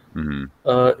command, Mhm.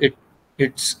 it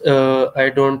it's I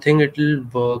don't think it will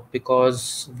work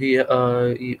because we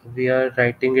are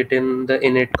writing it in the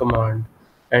init command,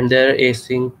 and there are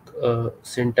async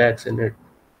syntax in it.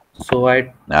 So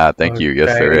I Thank you.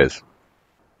 Yes, there tried. is.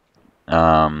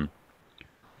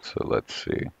 So let's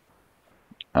see.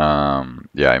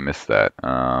 Yeah, I missed that.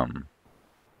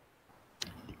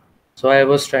 So I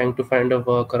was trying to find a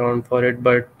workaround for it,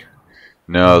 but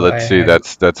No, I let's see. had.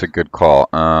 That's a good call.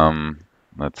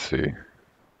 Let's see.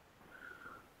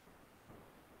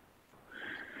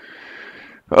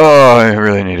 Oh, I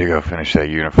really need to go finish that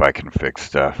Unify config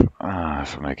stuff.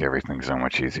 This will make everything so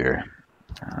much easier.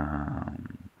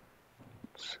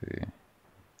 Let's see.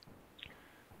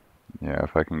 Yeah,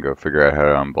 if I can go figure out how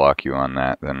to unblock you on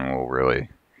that, then we'll really.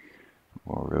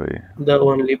 The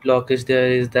only blockage there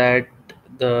is that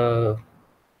the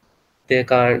they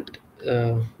can't.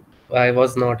 Uh, I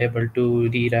was not able to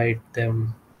rewrite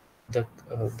them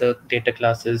the data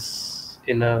classes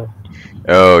in a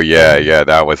Oh yeah, way. yeah,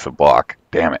 that was the block.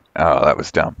 Damn it. Oh, that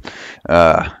was dumb.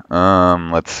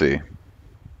 Let's see.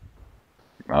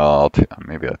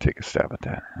 Maybe I'll take a stab at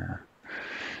that.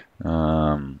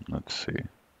 Let's see.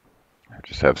 I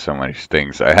just have so many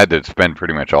things. I had to spend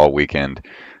pretty much all weekend.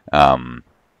 Um,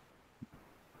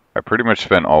 I pretty much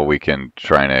spent all weekend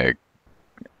trying to.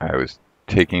 I was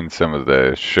taking some of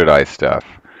the should I stuff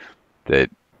that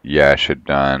Yash had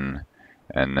done,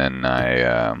 and then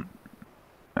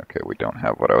okay, we don't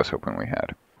have what I was hoping we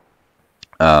had.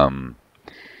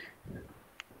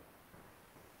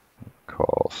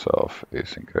 Call self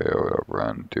async IO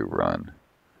run do run.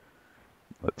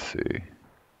 Let's see.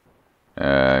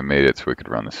 I made it so we could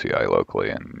run the CI locally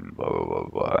and blah blah blah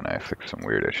blah, and I fixed some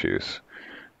weird issues.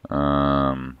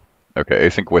 Okay,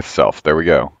 async with self. There we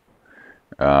go.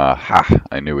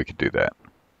 I knew we could do that.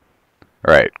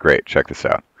 All right, great. Check this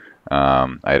out. I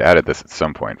had added this at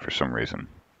some point for some reason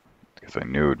because I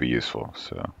knew it would be useful.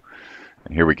 So,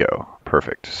 and here we go.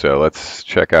 Perfect. So let's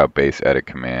check out base edit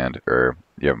command, or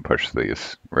you haven't pushed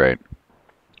these, right?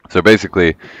 So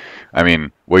basically, I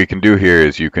mean, what you can do here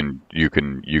is you can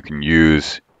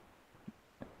use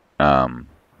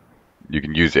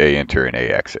a enter and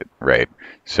a exit, right?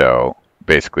 So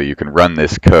basically, you can run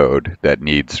this code that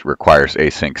requires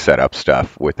async setup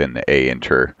stuff within the a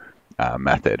enter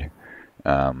method.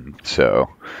 So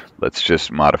let's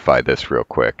just modify this real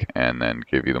quick and then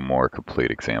give you the more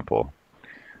complete example.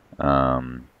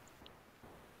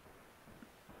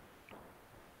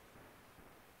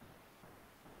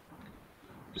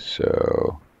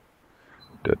 So,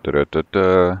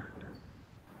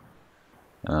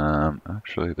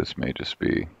 actually, this may just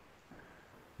be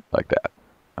like that.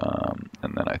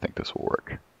 And then I think this will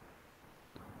work.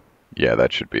 Yeah,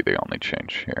 that should be the only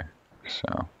change here.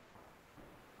 So,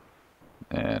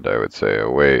 and I would say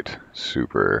await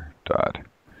super dot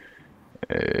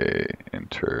a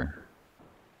enter.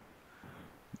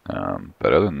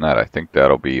 But other than that, I think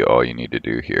that'll be all you need to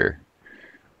do here.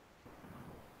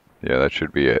 Yeah, that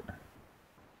should be it.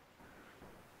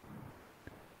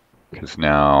 Because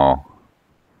now,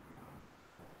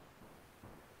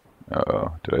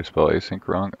 uh-oh, did I spell async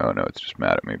wrong? Oh no, it's just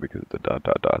mad at me because of the dot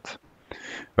dot dots.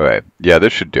 Okay, yeah,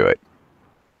 this should do it.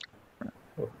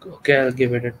 Okay, I'll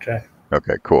give it a try.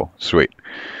 Okay, cool, sweet.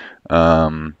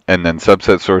 And then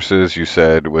subset sources, you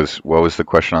said what was the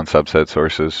question on subset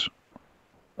sources?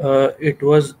 It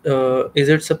was, is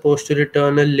it supposed to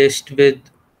return a list with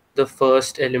the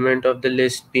first element of the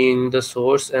list being the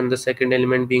source and the second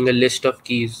element being a list of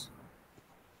keys?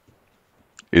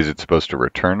 Is it supposed to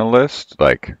return a list?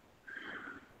 Like,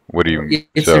 what do you,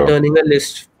 It's returning a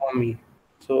list for me.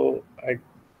 So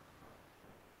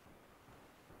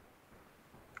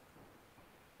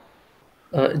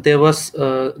There were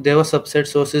subset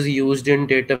sources used in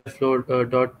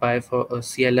dataflow.py for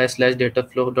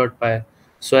CLI/dataflow.py.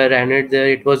 So I ran it there.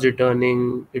 It was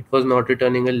returning. It was not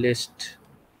returning a list.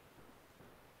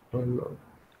 Oh, no.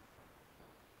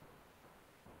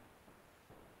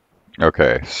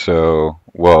 Okay, so,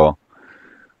 well,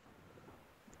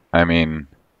 I mean,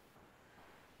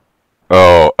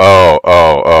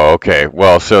 okay.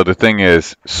 Well, so the thing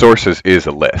is, sources is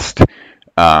a list.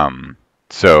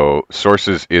 So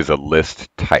sources is a list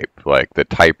type, like the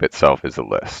type itself is a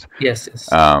list. Yes, yes.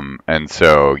 And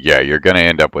so, yeah, you're going to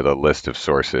end up with a list of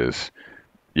sources.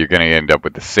 You're going to end up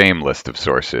with the same list of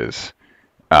sources.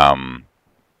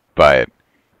 But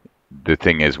the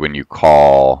thing is, when you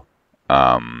call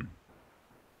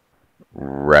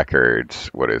records,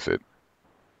 what is it?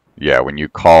 Yeah, when you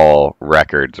call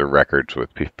records or records with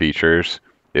features,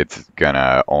 it's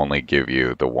gonna only give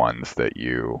you the ones that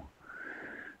you.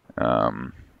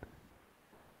 Well,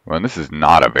 this is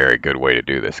not a very good way to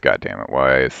do this. God damn it!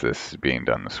 Why is this being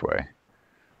done this way?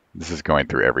 This is going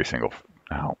through every single.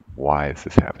 Oh, why is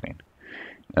this happening?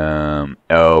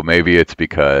 Oh, maybe it's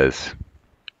because.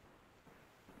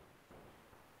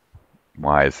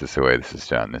 Why is this the way this is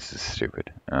done? This is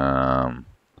stupid.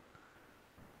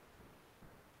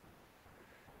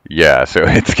 Yeah, so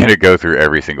it's going to go through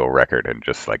every single record and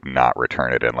just like not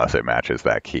return it unless it matches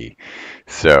that key.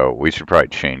 So we should probably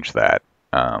change that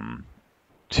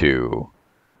to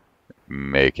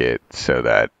make it so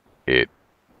that it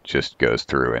just goes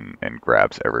through and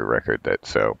grabs every record that.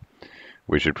 So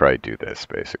we should probably do this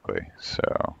basically.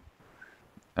 So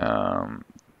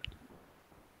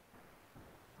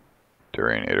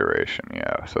during iteration,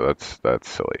 yeah. So that's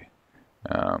silly.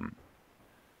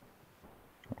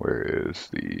 Where is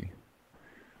the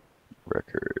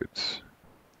records?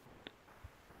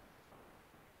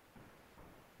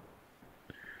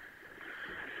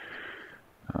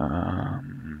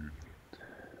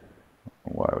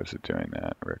 Why was it doing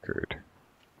that record?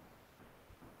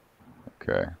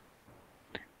 Okay.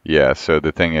 Yeah, so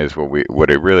the thing is what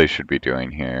it really should be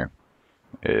doing here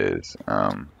is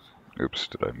oops,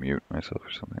 did I mute myself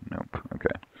or something? Nope.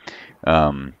 Okay.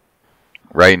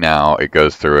 Right now it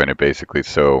goes through and it basically,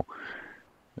 so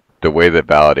the way that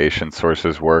validation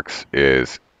sources works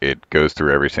is it goes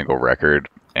through every single record,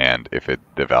 and if the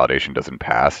validation doesn't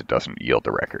pass, it doesn't yield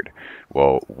the record.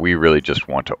 Well, we really just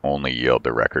want to only yield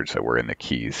the records that were in the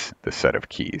keys, the set of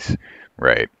keys,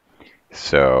 right?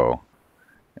 So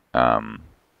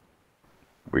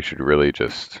we should really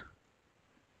just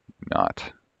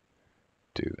not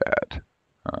do that.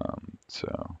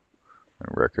 So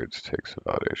records takes a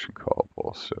validation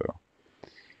callable. So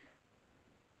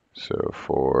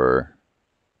for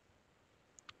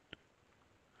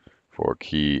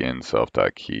key in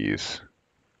self.keys,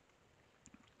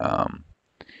 I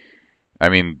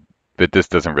mean, but this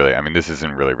doesn't really, I mean, this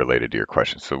isn't really related to your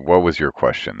question. So what was your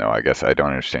question though? I guess I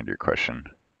don't understand your question.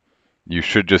 You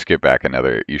should just get back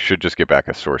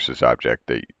a sources object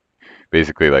that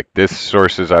basically like this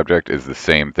sources object is the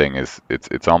same thing as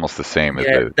it's almost the same as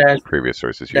Yeah, the previous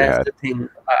sources you that's had. the thing.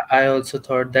 I also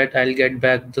thought that I'll get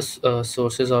back the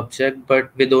sources object,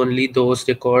 but with only those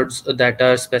records that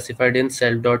are specified in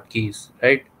self.keys,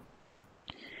 right?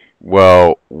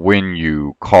 Well, when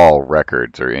you call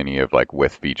records or any of like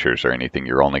with features or anything,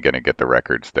 you're only going to get the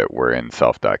records that were in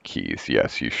self.keys.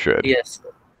 Yes, you should. Yes.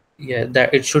 Yeah,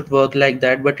 that it should work like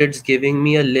that, but it's giving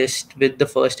me a list with the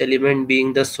first element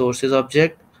being the sources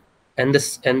object and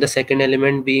the second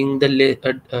element being the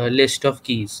list of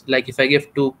keys. Like if I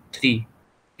give 2 3,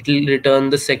 it will return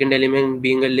the second element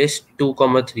being a list 2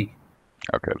 comma 3.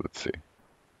 Okay, let's see.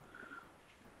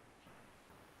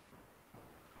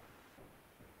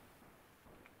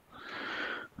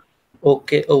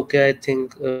 Okay, I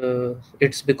think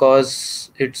it's because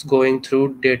it's going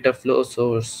through data flow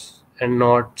source and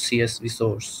not CSV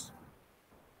source.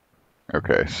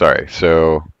 Okay, sorry.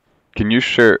 So can you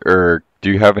share, or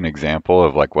do you have an example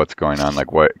of like what's going on? Like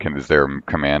is there a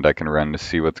command I can run to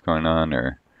see what's going on,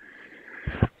 or?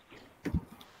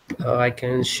 I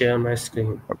can share my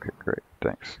screen. Okay, great,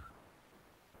 thanks.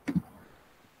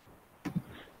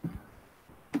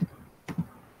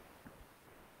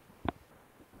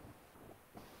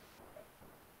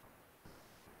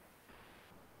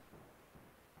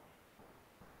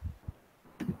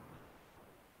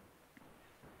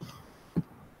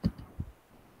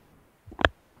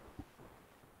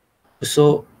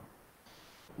 So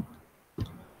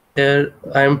here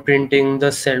I'm printing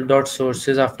the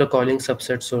self.sources after calling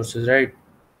subset sources, right?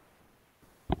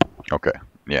 Okay,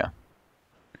 yeah.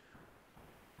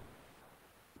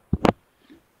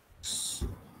 It's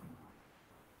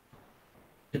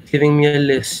giving me a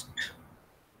list.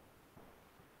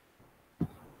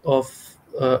 of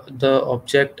the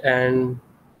object and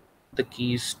the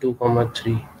keys 2,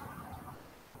 3.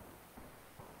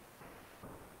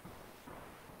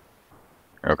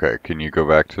 Okay, can you go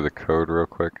back to the code real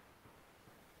quick?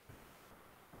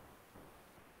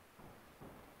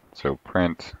 So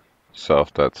print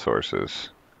self.sources.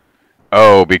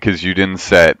 Oh, because you didn't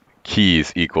set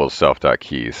keys equals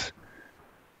self.keys.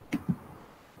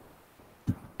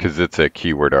 Because it's a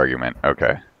keyword argument.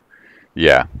 Okay.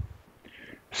 Yeah.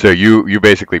 So you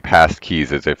basically passed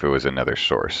keys as if it was another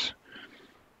source.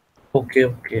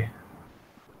 Okay.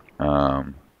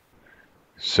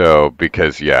 So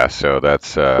because yeah, so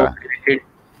that's Okay,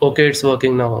 it's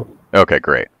working now. okay,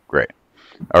 great.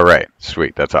 All right,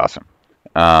 sweet, that's awesome.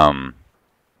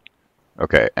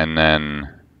 Okay, and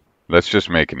then let's just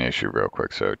make an issue real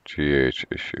quick. So gh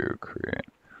issue create.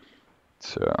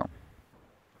 So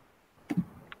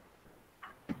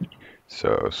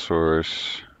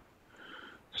sources,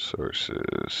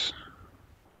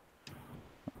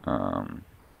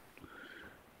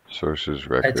 sources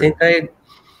record.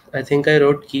 I think I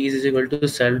wrote keys is equal to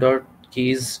cell dot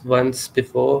keys once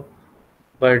before,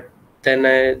 but then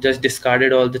I just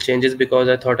discarded all the changes because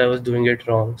I thought I was doing it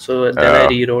wrong. So then I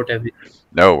rewrote everything.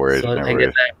 No worries, So no I worries.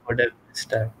 guess I would have missed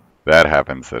that. That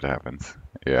happens.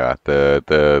 Yeah,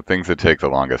 the things that take the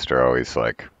longest are always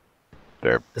like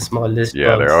they're The smallest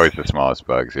yeah, they're bugs. always the smallest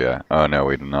bugs. Yeah. Oh no,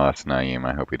 we lost Naeem.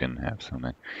 I hope he didn't have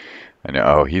something. I know.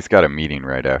 Oh, he's got a meeting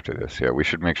right after this. Yeah, we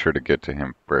should make sure to get to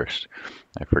him first.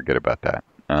 I forget about that.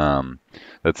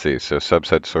 Let's see. So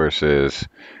subset sources.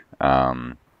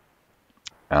 Yeah,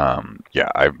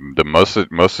 most of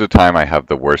the time I have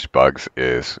the worst bugs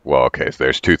is, well, okay, so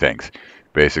there's two things.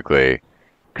 Basically,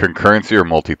 concurrency or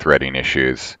multi-threading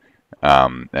issues,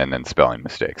 and then spelling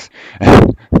mistakes.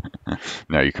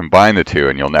 Now you combine the two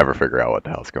and you'll never figure out what the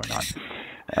hell's going on.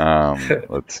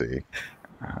 Let's see.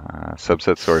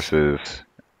 Subset sources.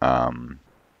 What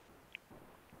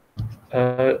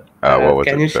was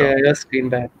Can it? you share your screen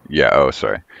back? Yeah, oh,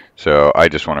 sorry. So I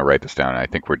just want to write this down. I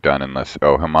think we're done unless,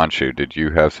 oh, Himanshu, did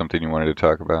you have something you wanted to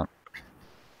talk about?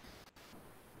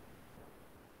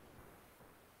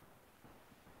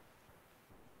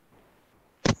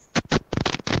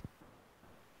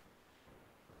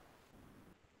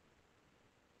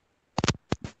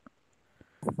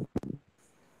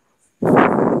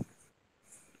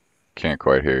 Can't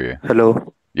quite hear you.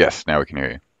 Hello. Yes, now we can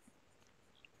hear you.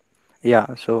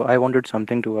 Yeah, so I wanted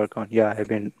something to work on. Yeah, I've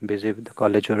been busy with the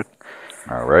college work.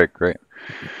 All right, great.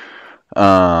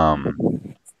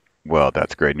 Well,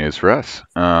 that's great news for us.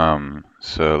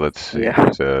 So let's see. Yeah.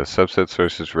 So subset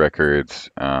sources records.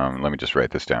 Let me just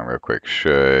write this down real quick.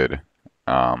 Should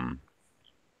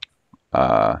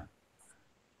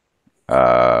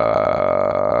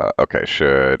okay,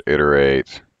 should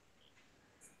iterate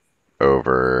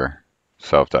over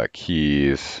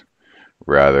self.keys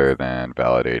rather than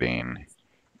validating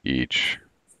each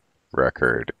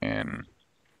record in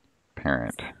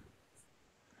parent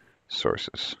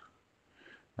sources.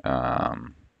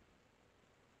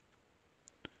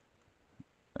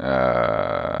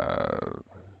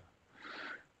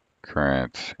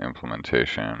 Current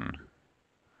implementation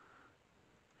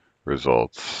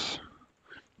results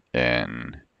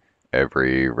in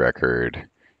every record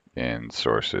in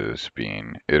sources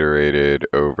being iterated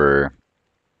over.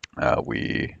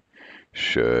 We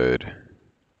should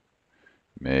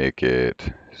make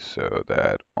it so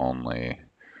that only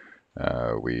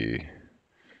we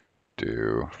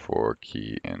do for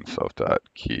key in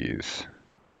self.keys.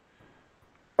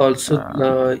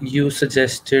 Also, you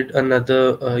suggested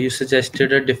you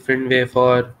suggested a different way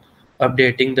for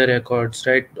updating the records,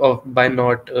 right? By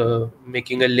not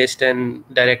making a list and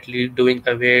directly doing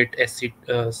await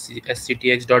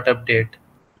sctx dot update.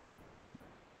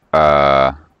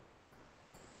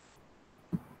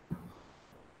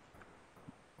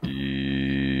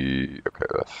 Okay,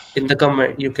 in the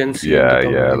comment you can see. Yeah,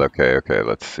 in the comment. okay,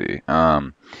 let's see.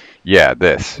 Yeah,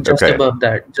 this. Just okay. above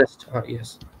that,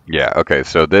 yes. Yeah, okay,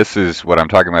 so this is what I'm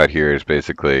talking about here is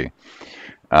basically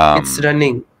it's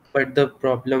running, but the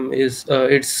problem is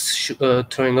it's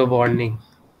throwing a warning.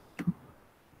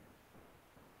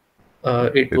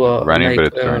 It's running, but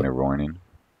it's throwing a warning.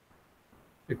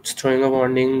 It's throwing a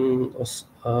warning.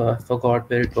 I forgot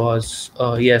where it was.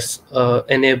 Yes,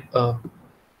 enable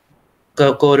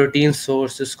coroutine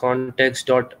sources context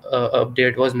dot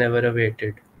update was never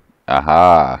awaited.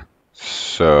 Aha.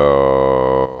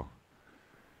 So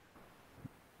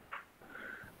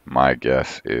my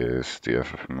guess is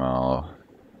dffml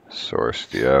source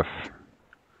df.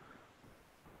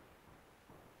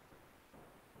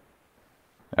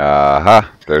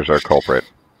 Aha, there's our culprit.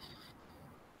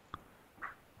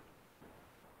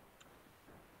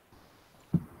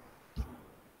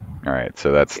 All right,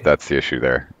 so that's the issue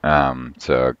there.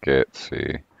 So git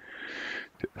c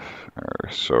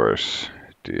or source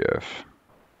df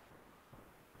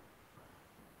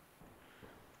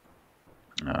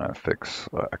fix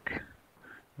lack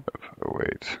of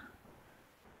await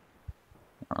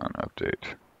on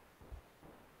update.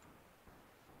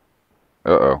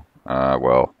 Well,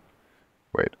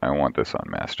 wait, I want this on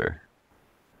master.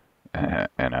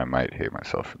 And I might hate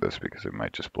myself for this because it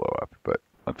might just blow up, but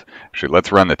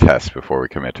let's run the test before we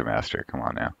commit to master. Come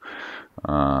on now.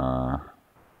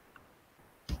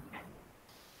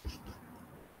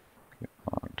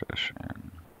 Log dash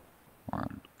n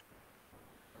one.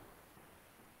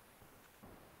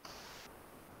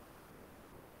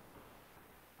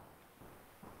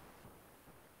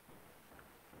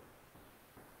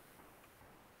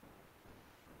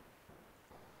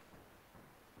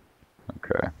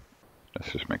 Okay,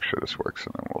 let's just make sure this works,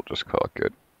 and then we'll just call it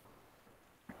good.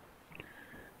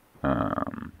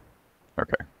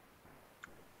 Okay,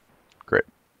 great.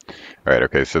 All right,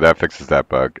 okay, so that fixes that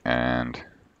bug, and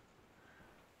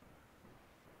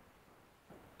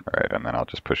all right, and then I'll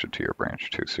just push it to your branch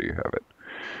too, so you have it.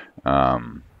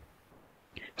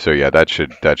 So yeah, that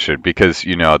should because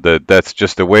you know that's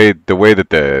just the way that the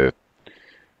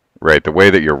way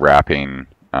that you're wrapping.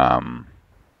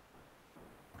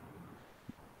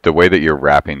 The way that you're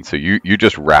wrapping, so you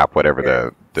just wrap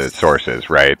whatever the source is,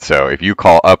 right? So if you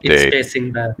call update, It's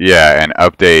chasing back. yeah, and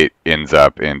update ends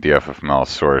up in dffml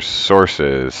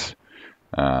sources.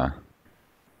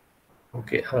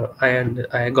 Okay,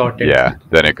 I got it. Yeah,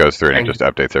 then it goes through and it just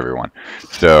updates everyone.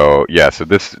 So yeah, so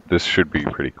this should be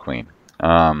pretty clean.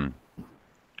 All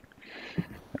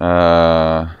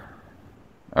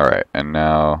right, and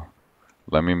now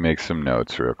let me make some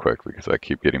notes real quick because I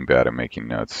keep getting bad at making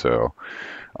notes. So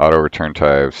auto return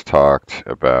types talked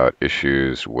about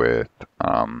issues with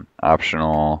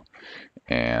optional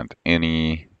and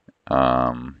any.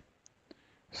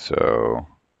 So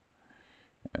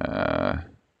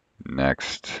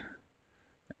next,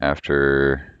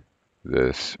 after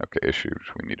this, okay, issues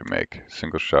we need to make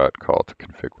single shot call to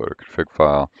config loader config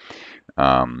file.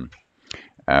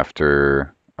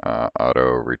 After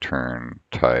auto return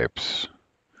types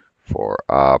for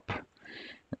op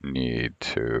need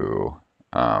to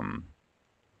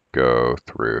go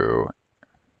through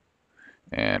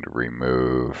and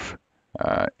remove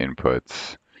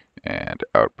inputs and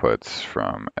outputs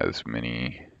from as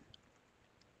many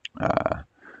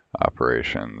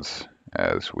operations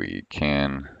as we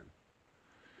can.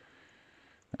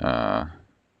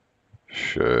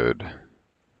 Should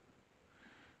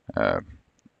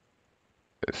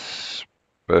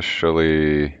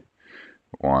especially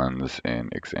ones in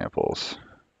examples.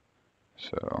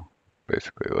 So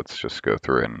basically, let's just go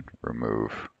through and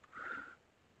remove.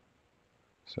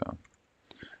 So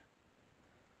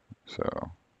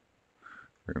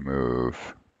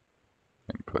remove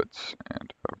inputs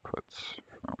and outputs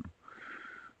from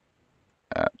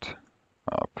at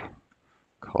op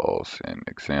calls in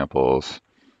examples.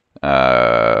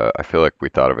 I feel like we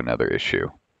thought of another issue.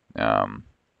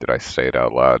 Did I say it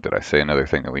out loud? Did I say another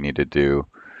thing that we need to do?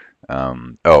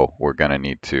 Oh, we're gonna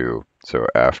need to, so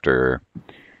after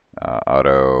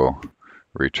auto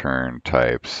return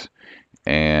types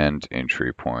and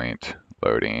entry point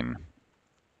loading,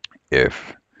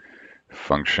 if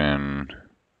function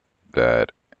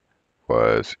that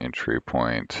was entry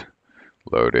point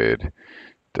loaded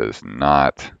does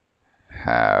not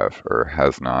have or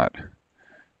has not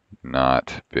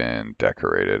been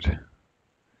decorated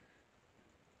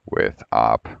with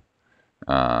op,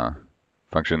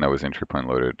 function that was entry point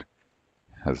loaded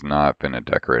has not been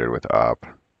decorated with op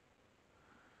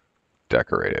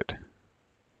decorated.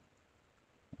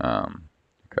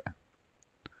 Okay.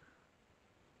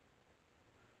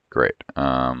 Great.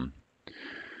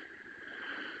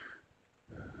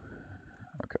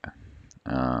 Okay.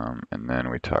 And then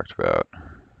we talked about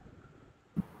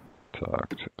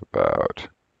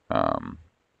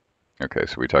okay,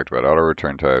 so we talked about auto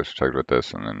return types, we talked about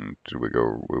this, and then we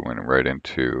went right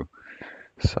into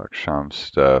Saksham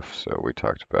stuff. So we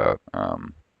talked about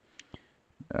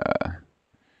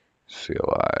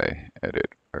CLI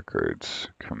edit records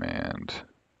command,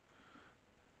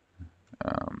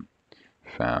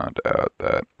 found out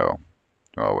that,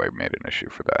 we made an issue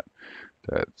for that.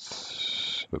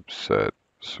 That's subset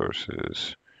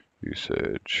sources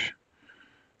usage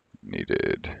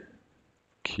needed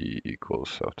key equals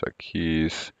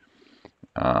self.keys.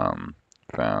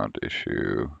 Found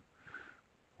issue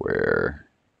where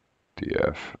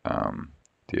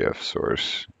df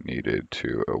source needed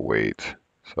to await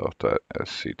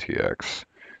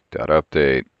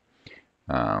self.sctx.update.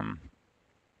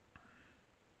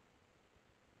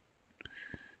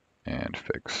 and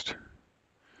fixed.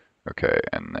 Okay,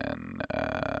 and then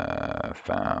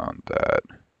found that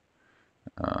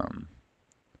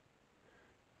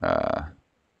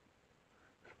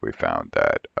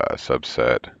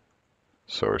subset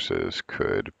sources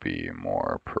could be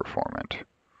more performant.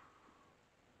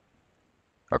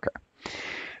 Okay.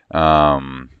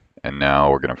 And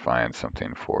now we're going to find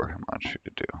something for Himanshu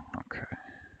to do. Okay.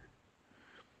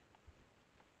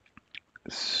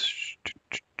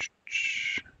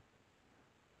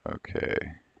 Okay.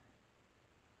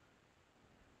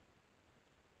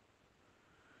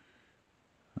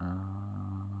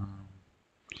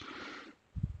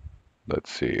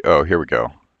 Let's see. Oh, here we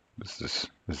go. This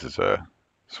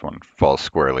one falls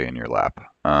squarely in your lap.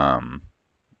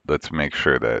 Let's make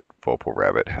sure that Vopal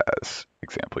Rabbit has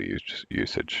example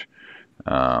usage,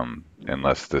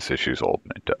 unless this issue's old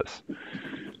and it does.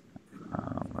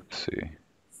 Let's see.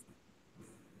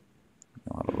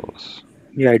 Models.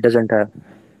 Yeah, it doesn't have.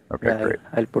 Okay, Yeah, great.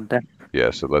 I'll put that.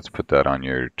 Yeah, so let's put that on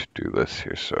your to-do list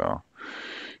here. So,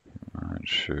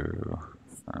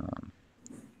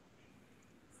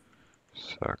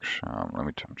 Saksham.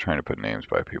 I'm trying to put names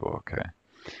by people. Okay.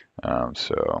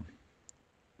 So.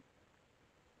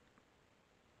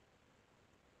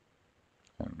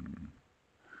 And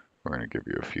we're going to give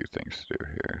you a few things to do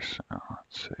here. So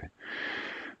let's see.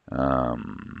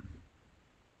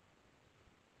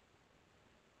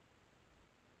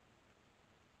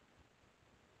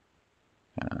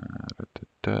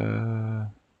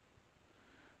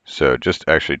 So just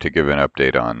actually to give an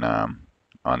update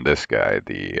on this guy,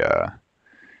 the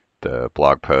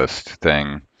blog post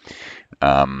thing.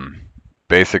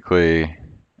 Basically,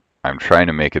 I'm trying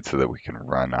to make it so that we can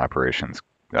run operations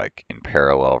like in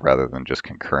parallel rather than just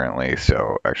concurrently.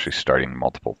 So actually starting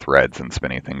multiple threads and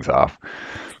spinning things off.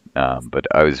 But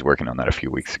I was working on that a few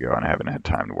weeks ago and I haven't had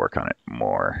time to work on it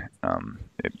more.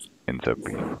 It ends up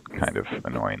being kind of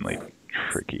annoyingly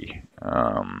tricky.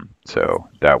 So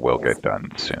that will get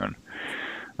done soon.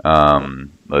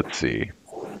 Let's see.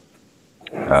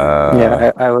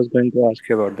 Yeah, I was going to ask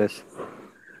you about this.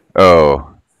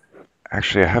 Oh,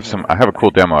 actually, I have a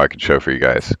cool demo I can show for you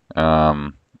guys.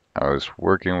 I was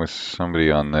working with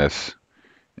somebody on this,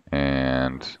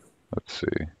 and let's see,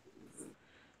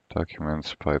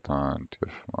 documents, Python,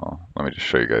 diff. Well, let me just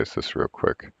show you guys this real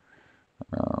quick.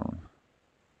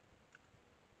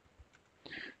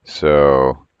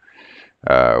 So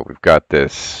we've got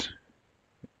this.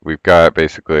 We've got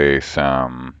basically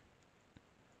some.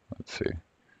 Let's see.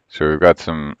 So we've got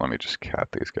some. Let me just cat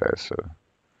these guys.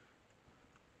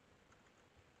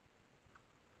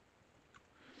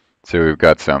 So we've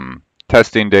got some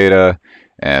testing data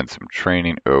and some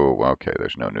training. Oh, okay.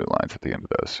 There's no new lines at the end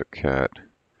of those. So cat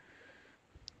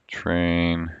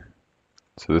train.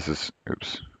 So this is,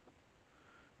 oops.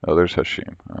 Oh, there's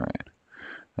Hashim. All right.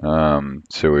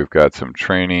 So we've got some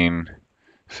training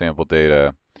sample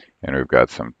data and we've got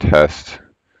some test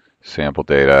sample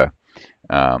data.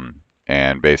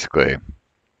 And basically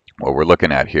what we're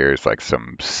looking at here is like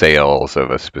some sales of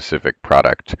a specific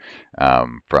product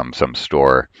from some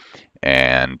store.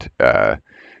 And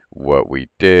what we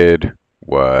did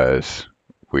was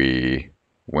we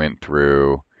went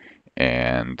through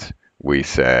and we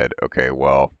said, okay,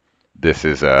 well,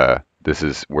 we're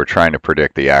trying to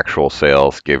predict the actual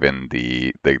sales given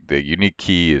the unique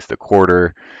key is the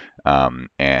quarter,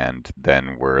 and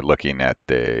then we're looking at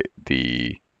the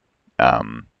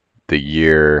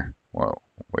year. Well,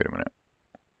 wait a minute.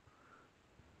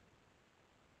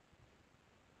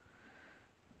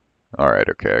 All right,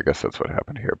 okay, I guess that's what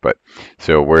happened here. But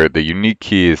so the unique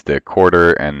key is the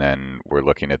quarter, and then we're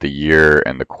looking at the year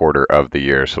and the quarter of the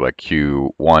year. So like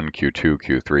Q1, Q2,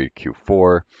 Q3,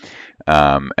 Q4,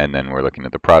 and then we're looking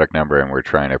at the product number, and we're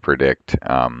trying to predict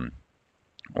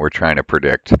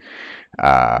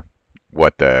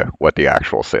what the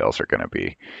actual sales are going to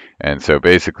be. And so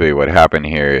basically what happened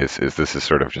here is this is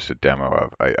sort of just a demo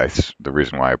of the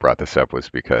reason why I brought this up was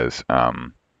because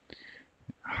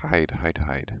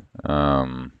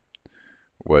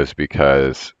was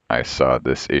because I saw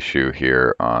this issue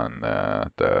here on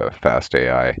the Fast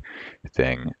AI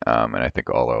thing, and I think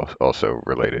also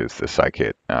related is the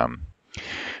Scikit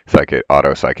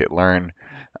Scikit-learn.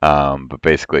 But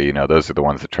basically, those are the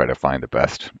ones that try to find the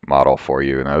best model for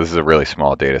you. Now, this is a really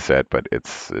small data set, but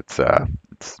it's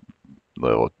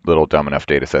little dumb enough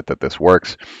data set that this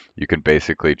works. You can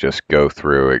basically just go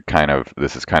through it.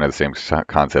 This is kind of the same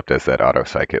concept as that auto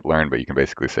scikit-learn, but you can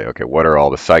basically say, okay, what are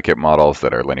all the scikit models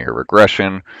that are linear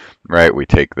regression, right? We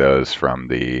take those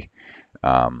from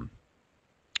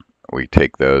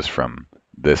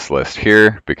this list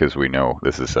here because we know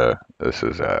this is a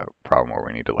problem where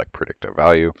we need to like predict a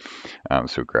value.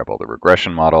 So we grab all the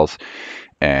regression models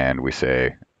and we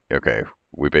say, okay,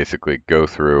 we basically go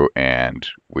through and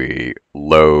we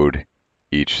load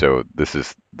each. So this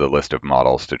is the list of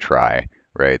models to try,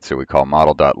 right? So we call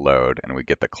model.load and we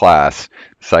get the class,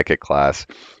 scikit class,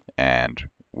 and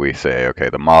we say, okay,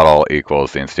 the model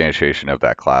equals the instantiation of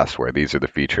that class where these are the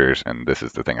features and this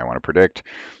is the thing I want to predict.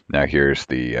 Now here's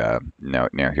the now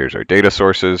here's our data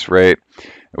sources, right?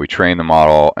 We train the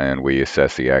model and we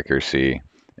assess the accuracy.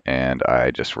 And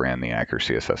I just ran the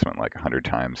accuracy assessment like 100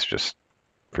 times just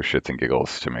for shits and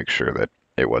giggles to make sure that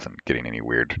it wasn't getting any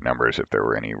weird numbers if there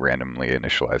were any randomly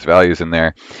initialized values in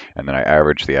there. And then I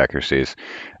averaged the accuracies.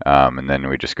 And then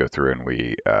we just go through and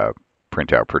we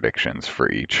print out predictions for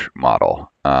each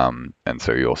model. And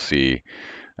so you'll see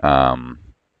Python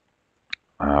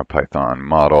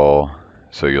model.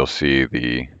 So you'll see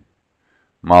the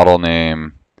model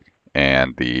name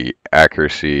and the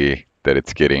accuracy that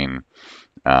it's getting,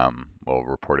 well,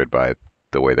 reported by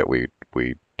the way that we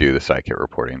do the scikit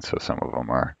reporting. So some of them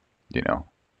are, you know,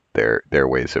 their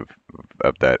ways of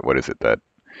that. What is it that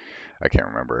I can't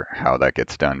remember how that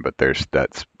gets done, but there's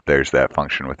that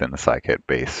function within the scikit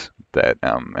base that,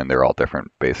 and they're all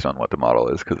different based on what the model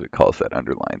is because it calls that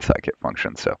underlying scikit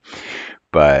function. So,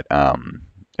 but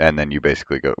and then you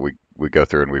basically we go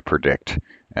through and we predict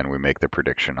and we make the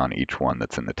prediction on each one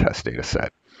that's in the test data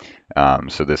set.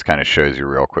 So this kind of shows you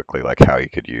real quickly like how you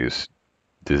could use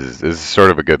this is sort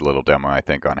of a good little demo, I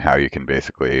think, on how you can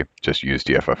basically just use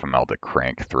DFFML to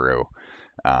crank through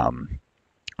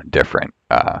different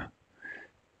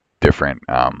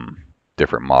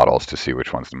models to see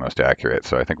which one's the most accurate.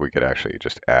 So I think we could actually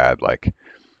just add like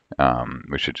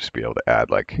we should just be able to add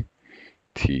like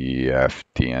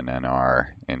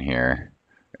TFDNNR in here,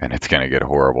 and it's going to get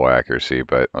horrible accuracy,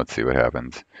 but let's see what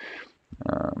happens.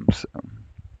 So.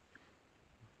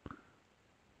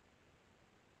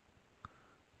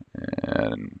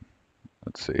 And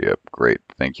let's see, yep, great.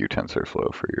 Thank you,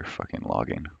 TensorFlow, for your fucking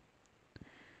logging.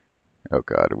 Oh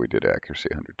god, we did accuracy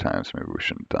 100 times. Maybe we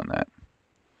shouldn't have done that.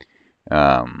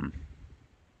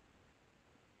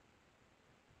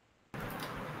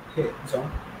 Hey,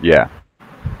 John. Yeah.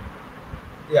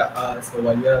 Yeah, so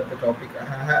while you're at the topic,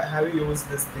 have you used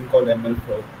this thing called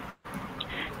MLflow?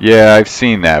 Yeah, I've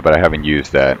seen that, but I haven't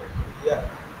used that.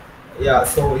 Yeah,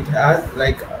 so it has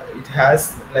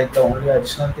like the only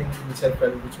additional thing which I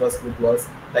felt which was good was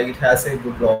like it has a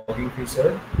good logging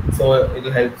feature, so it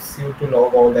helps you to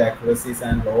log all the accuracies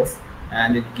and loss,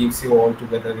 and it gives you all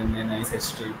together in a nice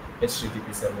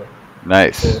HTTP server.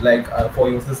 Nice. So like for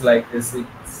users like this,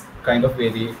 it's kind of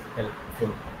very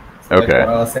helpful. So okay. Like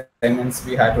for our assignments,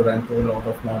 we had to run through a lot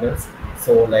of models.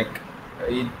 So like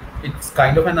it's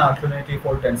kind of an alternative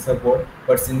for TensorBoard,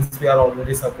 but since we are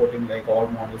already supporting like all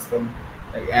models from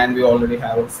like, and we already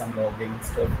have some logging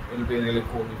stuff, it'll be really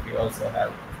cool if we also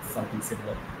have something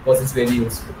similar because it's very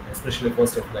useful, especially for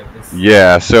stuff like this.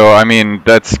 Yeah, so I mean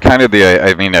that's kind of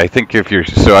I think if you're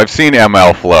so I've seen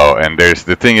MLflow, and there's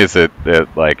the thing is that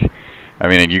like I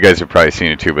mean, you guys have probably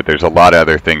seen it too, but there's a lot of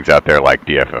other things out there like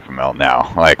DFFML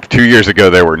now. Like 2 years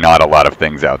ago, there were not a lot of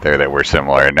things out there that were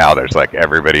similar, and now there's like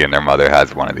everybody and their mother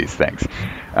has one of these things.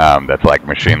 That's like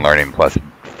machine learning plus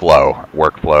flow,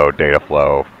 workflow, data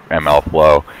flow, ML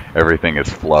flow. Everything is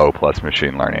flow plus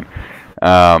machine learning.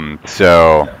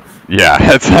 So yeah,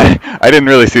 I didn't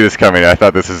really see this coming. I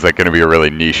thought this is like going to be a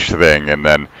really niche thing, and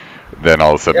then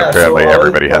all of a sudden apparently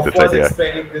everybody had this idea.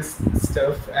 Explaining this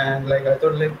stuff, and like I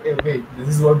thought like, hey, wait, this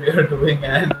is what we are doing,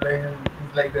 and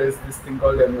like there's this thing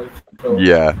called MLflow.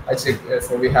 Yeah. I checked,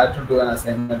 so we had to do an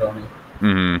assignment on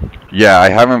it. Yeah, I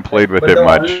haven't played with it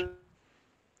much.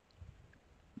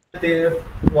 There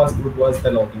was good was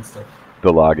the logging stuff.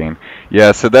 The logging,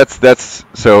 yeah. So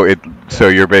so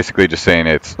you're basically just saying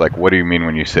it's like, what do you mean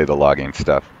when you say the logging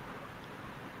stuff?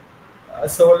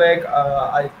 So like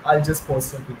I'll just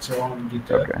post a picture on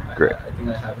GitHub. Okay, great. I think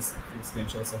I have a few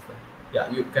screenshots of it. Yeah,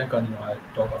 you can continue. I'll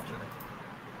talk after that.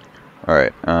 All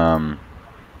right.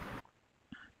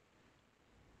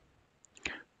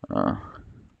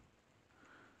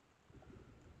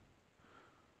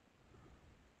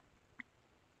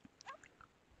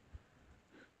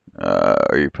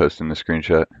 Are you posting the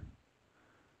screenshot?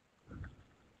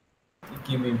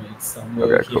 Give me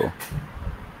somewhere okay, here. Cool.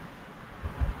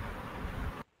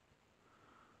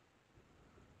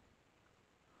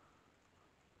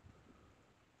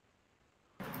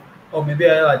 Or maybe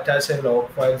I'll attach a log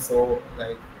file so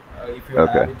like if you Okay.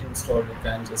 have it installed, you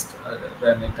can just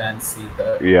run it and see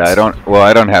the Yeah, HTTP. well,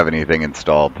 I don't have anything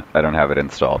installed. I don't have it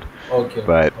installed. Okay,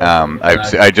 But okay. Then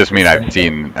I just mean send the.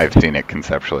 I've seen it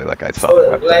conceptually, like I saw So the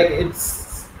website. like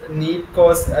it's neat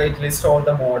because it lists all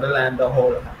the model and the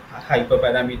whole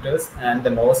hyperparameters and the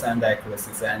loss and the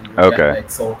accuracies, and you can Okay. like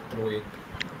sort through it.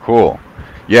 Cool.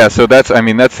 Yeah, so that's I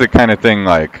mean that's the kind of thing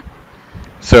like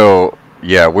so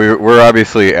yeah, we're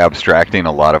obviously abstracting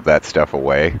a lot of that stuff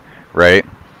away, right?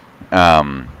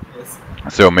 Um, Yes.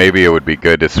 so maybe it would be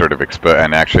good to sort of expose,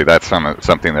 and actually that's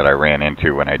something that I ran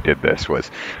into when I did this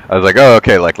was I was like, oh,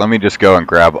 okay, like let me just go and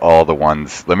grab all the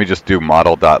ones, let me just do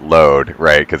model.load,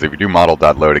 right? Because if you do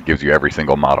model.load, it gives you every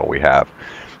single model we have.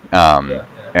 Yeah.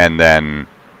 And then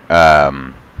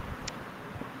um,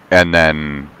 and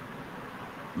then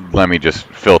let me just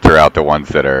filter out the ones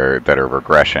that are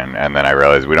regression, and then I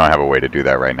realized we don't have a way to do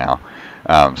that right now,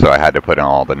 so I had to put in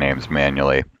all the names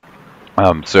manually.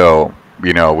 So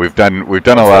you know we've done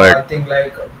a lot I of think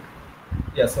like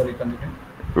yeah. Sorry, continue.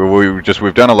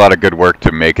 we've done a lot of good work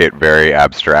to make it very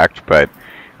abstract, but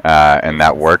and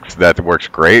that works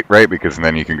great, right? Because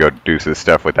then you can go do this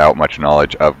stuff without much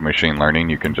knowledge of machine learning.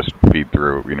 You can just feed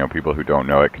through, you know, people who don't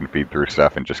know it can feed through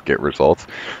stuff and just get results.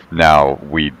 Now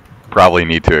we probably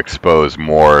need to expose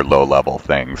more low-level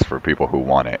things for people who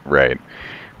want it, right?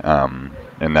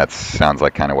 And that sounds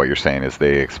like kind of what you're saying is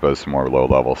they expose some more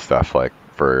low-level stuff, like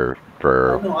for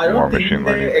No, I more don't machine think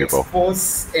learning they people.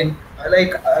 expose in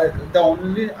like the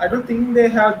only. I don't think they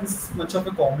have this much of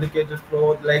a complicated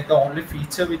flow. Like the only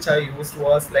feature which I used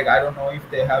was like I don't know if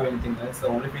they have anything else. The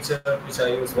only feature which I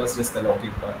used was just the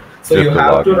logging part. So Just you the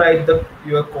have to logging. write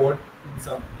your code in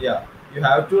some You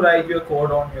have to write your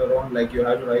code on your own. Like you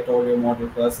have to write all your model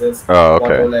classes, Oh,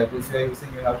 what all okay. libraries you are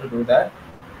using. You have to do that.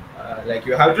 Like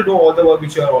you have to do all the work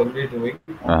which you are already doing.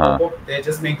 On Uh-huh. top of, they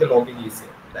just make the logging easier.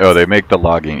 Oh, That's they it. make the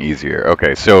logging easier.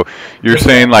 Okay, so you're Just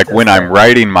saying that. like when Just I'm that.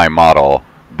 writing my model,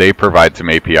 they provide some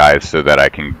APIs so that I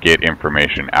can get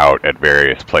information out at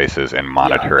various places and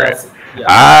Yeah, monitor it. that's it. Yeah,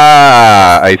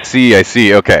 Ah, that's it. I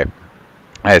see. Okay,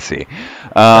 I see.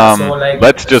 Yeah, so like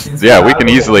Let's just, since we yeah, we have can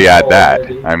the easily model add that.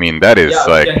 already, I mean, that is yeah,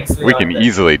 we like, can easily we add can that.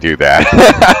 easly do Yeah,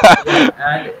 that.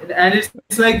 and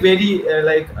it's like very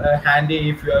handy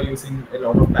if you are using a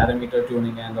lot of parameter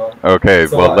tuning and all. Okay,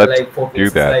 So well, let's like for do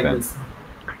cases that like then. this,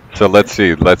 So let's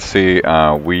see.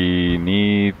 We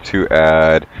need to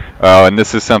add. Oh, and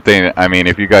this is something. I mean,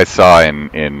 if you guys saw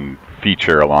in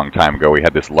feature a long time ago, we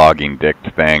had this logging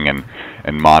dict thing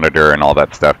and monitor and all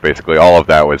that stuff. Basically, all of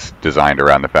that was designed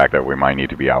around the fact that we might need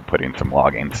to be outputting some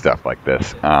logging stuff like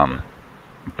this.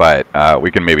 But we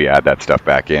can maybe add that stuff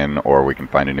back in, or we can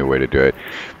find a new way to do it.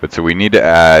 But so we need to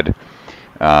add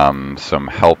some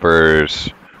helpers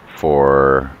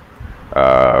for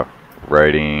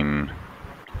writing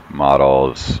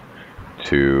models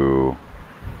to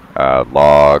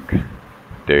log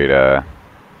data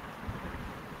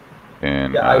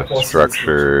in yeah, I a posted this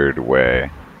structured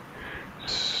way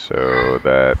so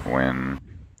that when,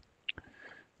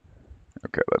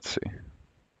 okay, let's see.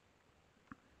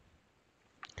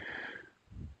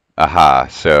 Aha,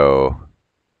 so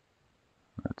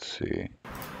let's see.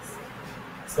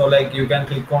 So like you can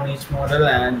click on each model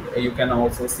and you can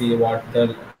also see what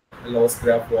the loss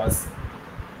graph was.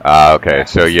 Okay,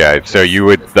 so yeah, so you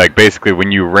would, like, basically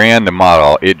when you ran the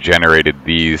model, it generated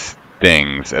these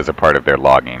things as a part of their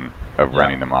logging of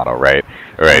running the model, right?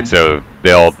 All right, so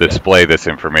they'll display this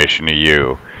information to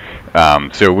you.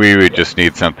 So we would just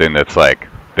need something that's like,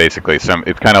 basically it's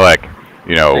kind of like,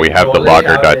 you know, we have the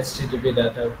logger dot. HTTP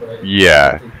data.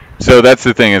 Yeah. So that's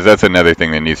the thing, is that's another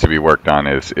thing that needs to be worked on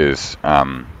is I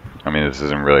mean, this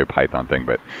isn't really a Python thing,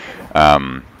 but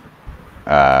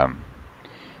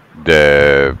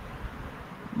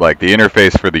the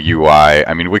interface for the UI.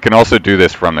 I mean, we can also do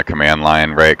this from the command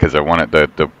line, right? Because I want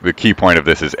it, the key point of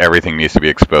this is everything needs to be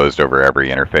exposed over every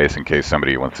interface in case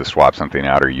somebody wants to swap something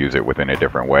out or use it within a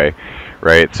different way,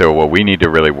 right? So what we need to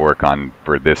really work on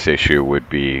for this issue would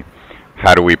be,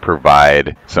 how do we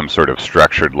provide some sort of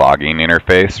structured logging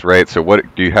interface, right? So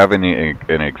what do you have an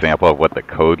example of what the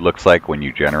code looks like when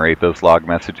you generate those log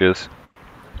messages?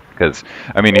 Because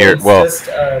I mean, here, well, just,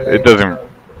 it doesn't,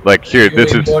 like here,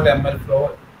 this is import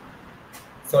MLflow.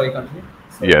 Sorry, continue.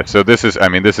 Yeah, so this is, I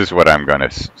mean, this is what I'm going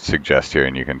to suggest here,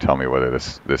 and you can tell me whether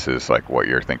this is like what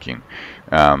you're thinking.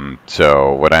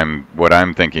 So what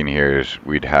I'm thinking here is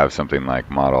we'd have something like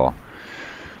model.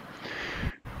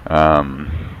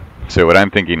 So what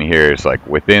I'm thinking here is like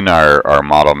within our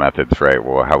model methods, right?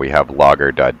 Well, how we have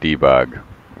logger.debug,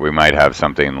 we might have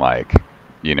something like,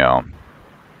 you know,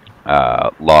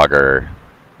 logger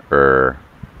or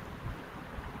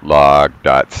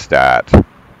log.stat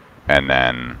and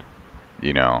then,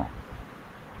 you know,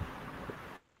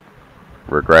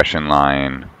 regression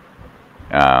line,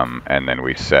 and then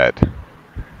we set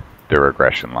the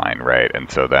regression line, right?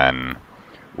 And so then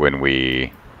when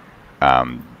we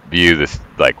view this,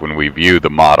 like when we view the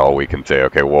model, we can say,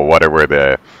 okay, well, what are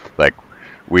the, like,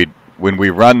 when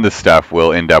we run the stuff,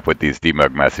 we'll end up with these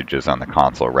debug messages on the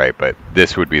console, right? But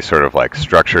this would be sort of like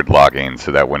structured logging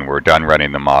so that when we're done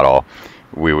running the model,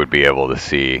 we would be able to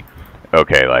see,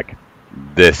 okay, like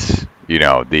this, you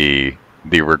know, the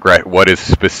regret, what is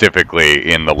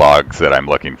specifically in the logs that I'm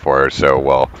looking for. So,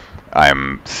 well,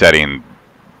 I'm setting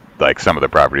like some of the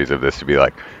properties of this to be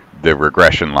like the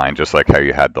regression line, just like how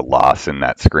you had the loss in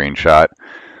that screenshot,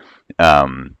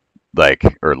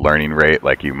 like, or learning rate,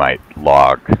 like you might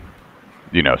log,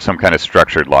 you know, some kind of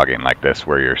structured logging like this,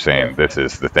 where you're saying this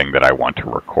is the thing that I want to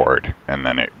record, and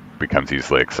then it becomes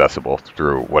easily accessible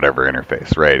through whatever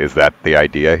interface, right? Is that the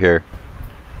idea here?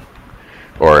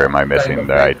 Or am I missing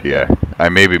the idea? I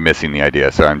may be missing the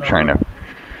idea, so I'm trying to...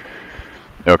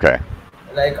 Okay.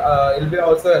 Like, it'll be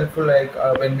also helpful, like,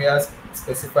 when we are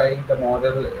specifying the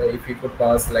model, if we could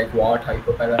pass, like, what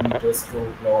hyperparameters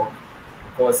to log,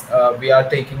 because we are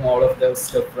taking all of the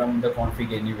stuff from the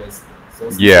config anyways. So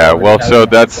yeah, well, so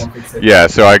that's... Yeah,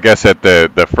 so I guess at the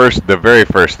very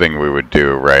first thing we would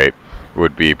do, right,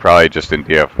 would be probably just in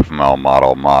DFML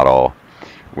model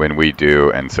when we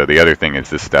do, and so the other thing is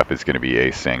this stuff is going to be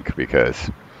async because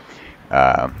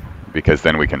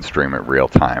then we can stream it real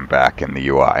time back in the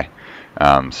UI.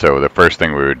 So the first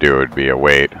thing we would do would be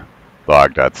await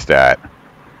log.stat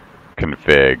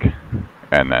config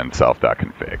and then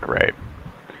self.config, right?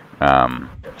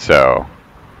 So,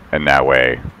 and that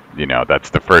way, you know, that's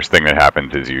the first thing that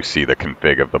happens is you see the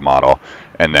config of the model,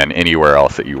 and then anywhere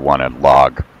else that you want to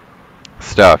log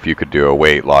stuff, you could do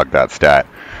await log.stat,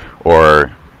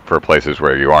 or for places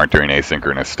where you aren't doing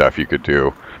asynchronous stuff, you could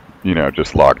do, you know,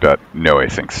 just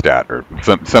log.noasync stat or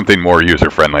something more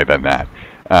user-friendly than that.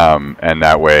 And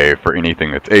that way, for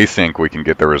anything that's async, we can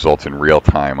get the results in real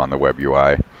time on the web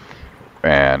UI.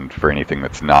 And for anything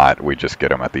that's not, we just get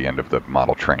them at the end of the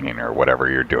model training or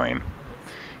whatever you're doing.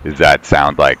 Does that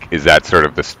sound like, is that sort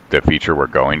of the feature we're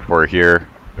going for here?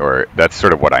 Or that's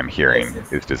sort of what I'm hearing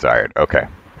is desired. Okay.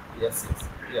 Yes.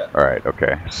 Yeah. All right,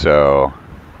 okay. So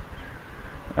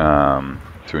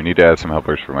we need to add some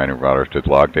helpers for mining routers to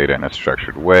log data in a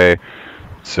structured way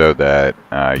so that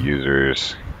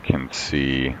users can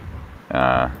see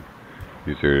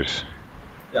users.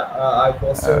 Yeah, I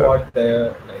posted what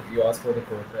the, like, you asked for the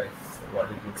code, right? So what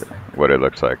it looks like. What it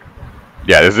looks like.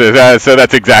 Yeah, this is, so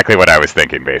that's exactly what I was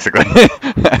thinking, basically.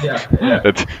 Yeah.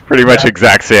 It's pretty much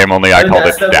exact same, only I called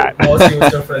it stat. Most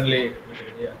user-friendly.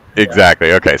 Yeah.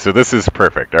 Exactly. Okay, so this is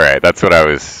perfect. All right, that's what I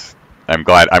was. I'm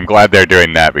glad they're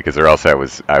doing that, because or else I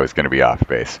was going to be off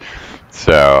base.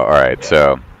 So all right,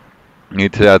 so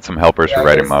need to add some helpers for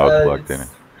writing models plugged in.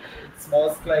 It's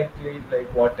most likely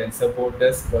like what TensorBoard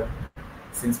does, but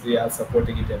since we are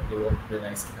supporting it everywhere, it would be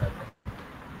nice to have that.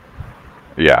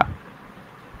 Yeah.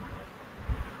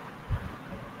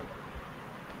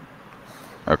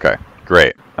 Okay,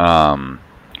 great.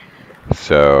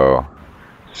 So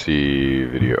see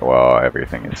video. Well,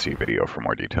 everything is see video for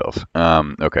more details.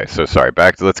 Okay, so sorry.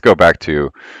 Let's go back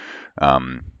to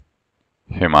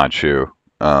Himanshu.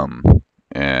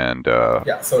 And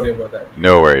yeah, sorry about that.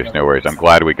 No worries. I'm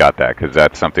glad we got that, because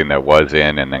that's something that was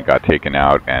in and then got taken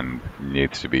out and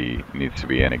needs to be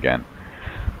in again.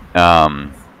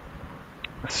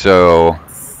 So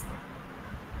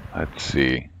let's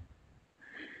see.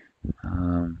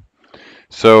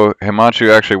 So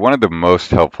Himanshu, actually, one of the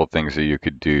most helpful things that you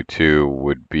could do too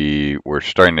would be we're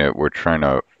trying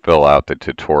to fill out the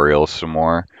tutorials some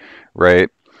more, right?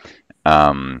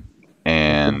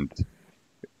 And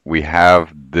we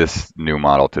have this new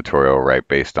model tutorial, right,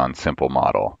 based on simple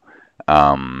model.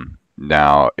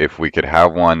 Now, if we could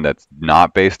have one that's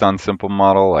not based on simple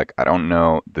model, like, I don't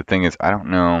know. The thing is, I don't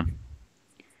know.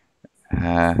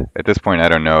 At this point, I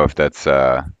don't know if that's.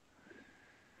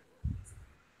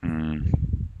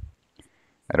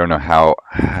 I don't know how.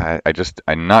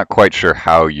 I'm not quite sure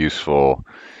how useful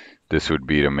this would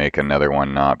be to make another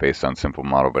one not based on simple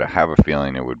model, but I have a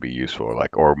feeling it would be useful,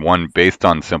 like, or one based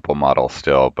on simple model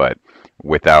still, but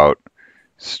without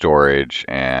storage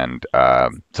and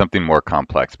something more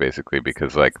complex, basically,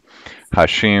 because like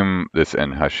Hashim,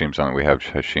 Hashim's on, we have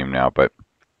Hashim now, but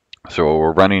so what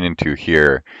we're running into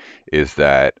here is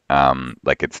that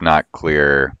like it's not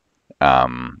clear,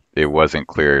 it wasn't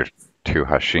clear to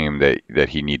Hashim that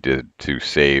he needed to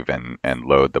save and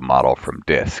load the model from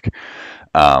disk.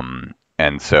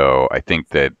 And so I think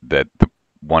that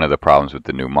one of the problems with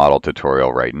the new model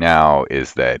tutorial right now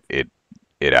is that it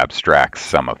abstracts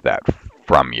some of that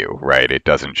from you, right? It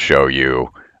doesn't show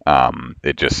you.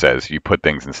 It just says you put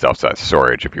things in self-size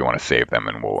storage if you want to save them,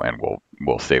 and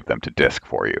we'll save them to disk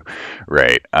for you,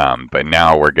 right? But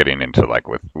now we're getting into like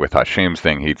with Hashim's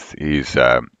thing. He's he's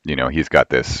got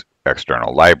this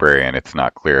external library, and it's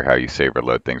not clear how you save or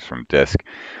load things from disk.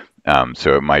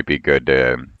 So it might be good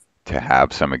to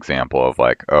have some example of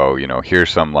like, oh, here's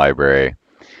some library.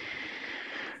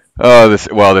 Oh,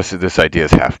 this idea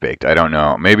is half baked. I don't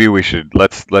know. Maybe we should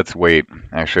let's wait.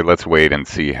 Actually, let's wait and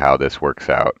see how this works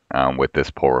out with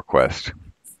this pull request,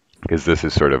 because this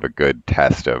is sort of a good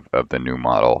test of the new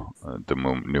model,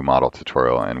 new model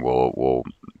tutorial, and we'll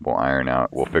iron out.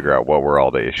 We'll figure out what were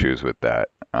all the issues with that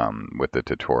with the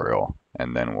tutorial,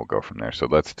 and then we'll go from there. So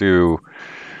let's do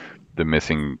the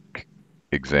missing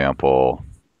example.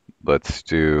 Let's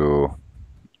do.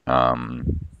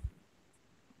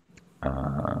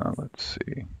 Let's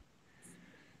see.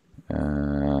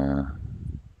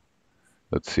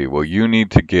 Let's see. Well, you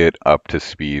need to get up to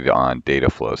speed on data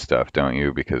flow stuff, don't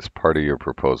you? Because part of your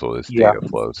proposal is Yeah. data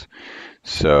flows.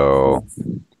 So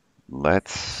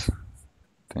let's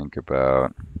think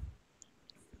about.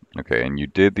 Okay, and you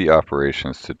did the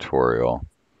operations tutorial.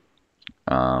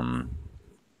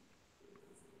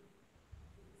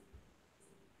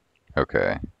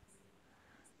 Okay.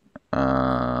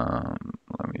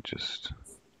 Let me just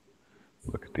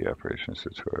look at the operations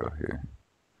tutorial here.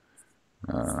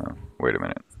 Wait a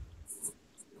minute.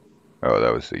 Oh,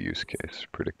 that was the use case,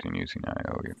 predicting using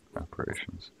I/O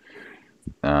operations.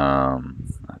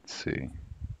 Let's see.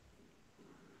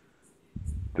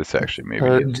 This actually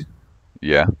maybe is.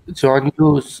 Yeah. John,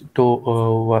 once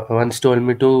told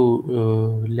me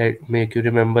to make you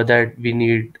remember that we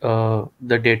need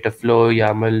the data flow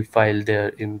YAML file there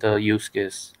in the use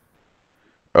case.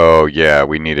 Oh yeah,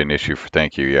 we need an issue for.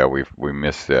 Thank you. Yeah, we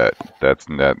missed that.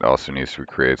 That also needs to be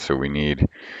created. So we need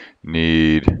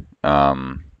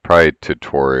probably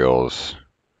tutorials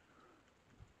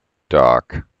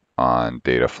doc on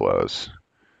data flows.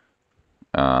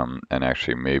 And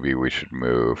actually maybe we should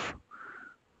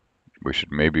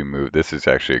maybe move. This is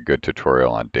actually a good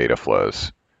tutorial on data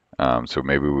flows. So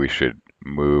maybe we should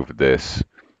move this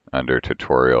under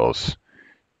tutorials,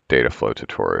 data flow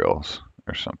tutorials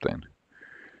or something.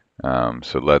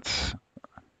 So let's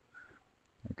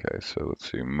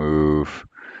see, move,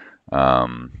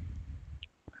 because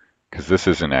this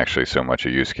isn't actually so much a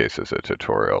use case as a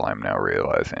tutorial, I'm now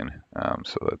realizing.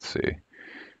 So let's see,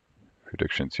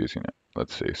 predictions using it.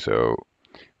 Let's see, so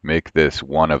make this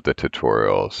one of the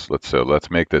tutorials. Let's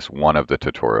make this one of the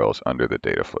tutorials under the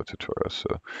data flow tutorials.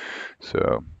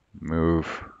 So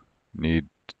move, need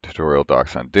tutorial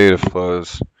docs on data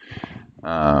flows.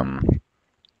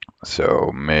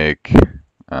 So make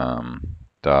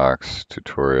docs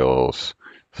tutorials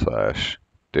 /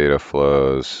 data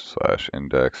flows /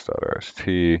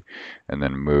 index.rst, and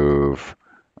then move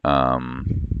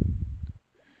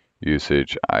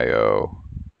usage IO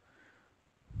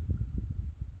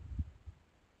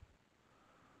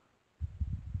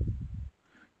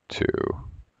to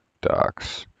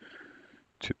docs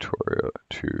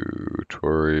tutorials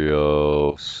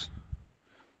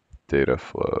data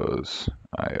flows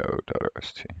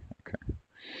io.rst. Okay.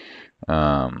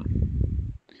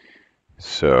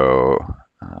 So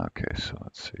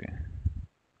let's see.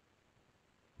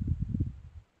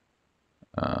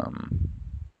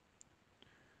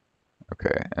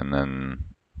 Okay, and then,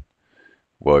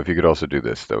 well, if you could also do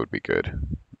this, that would be good.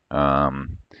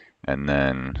 And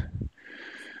then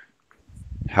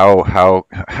how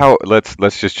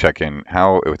let's just check in.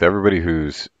 How, with everybody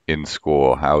who's in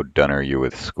school, how done are you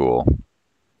with school?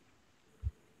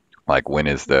 Like, when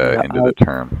is the end of the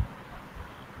term?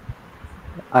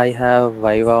 I have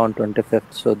Viva on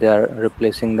 25th, so they are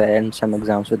replacing the end sem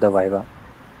exams with the Viva.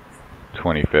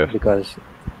 25th? Because,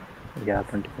 yeah,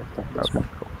 25th of this month.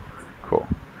 Cool.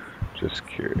 Just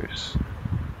curious.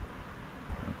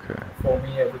 Okay. For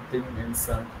me, everything ends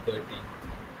on 30.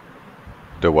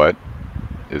 The what?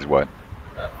 Is what?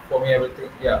 For me, everything,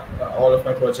 all of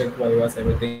my project Vivas,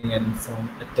 everything ends on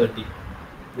at 30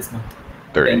 this month.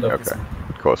 30, okay.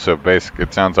 Cool. So basically,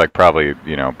 it sounds like probably,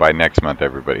 by next month,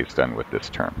 everybody's done with this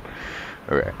term.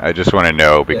 Okay. I just want to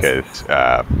know because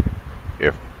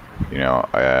if,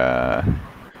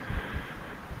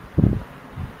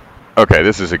 okay,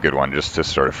 this is a good one just to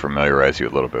sort of familiarize you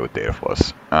a little bit with data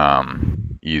flows.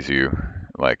 Ease you,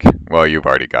 like, well, you've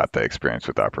already got the experience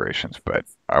with operations, but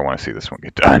I want to see this one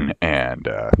get done, and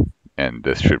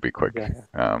this should be quick. Yeah.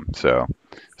 So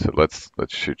let's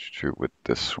shoot with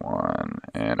this one,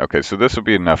 and okay, so this will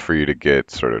be enough for you to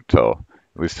get sort of till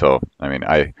least till, I mean,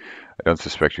 I don't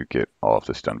suspect you get all of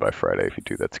this done by Friday. If you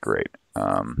do, that's great.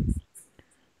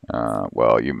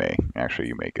 Well, you may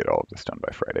get all of this done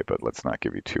by Friday, but let's not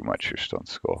give you too much. You're still in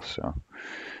school, so.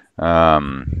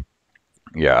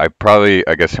 Yeah, I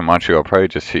guess Himanshu, I'll probably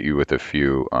just hit you with a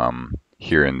few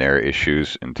here and there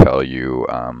issues until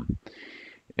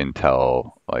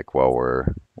like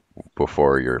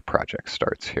before your project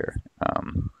starts here.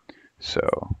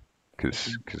 So,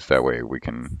 because that way we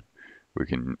can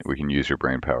use your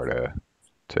brain power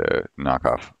to knock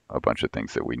off a bunch of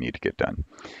things that we need to get done.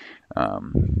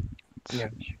 Yeah.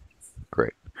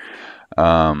 Great.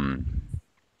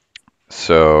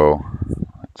 So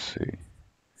let's see.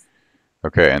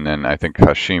 Okay, and then I think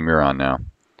Hashim, you're on now.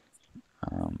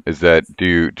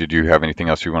 Did you have anything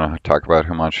else you want to talk about,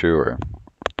 Himanshu, or?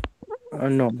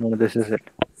 No, this is it.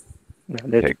 Yeah,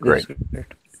 Okay, great. this is it.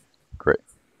 Great.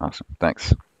 Awesome.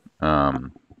 Thanks. Let's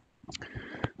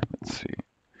see.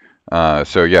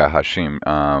 So yeah, Hashim,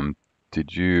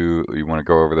 did you want to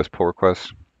go over this pull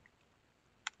request?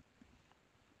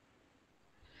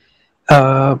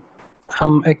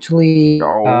 I'm actually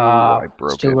I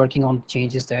broke still it. working on the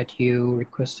changes that you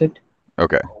requested.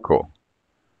 Okay, cool.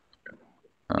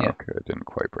 Yeah. Okay, I didn't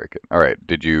quite break it. All right.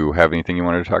 Did you have anything you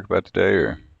wanted to talk about today,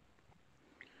 or?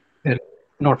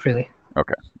 Not really.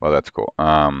 Okay, well that's cool.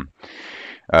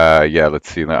 Yeah, let's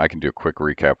see. I can do a quick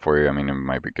recap for you. I mean, it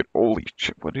might be good. Holy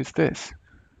shit! What is this?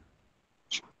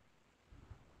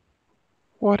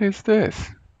 What is this?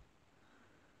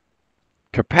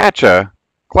 Capacha?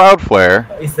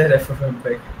 Cloudflare? Is that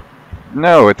FFmpeg?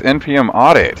 No, it's NPM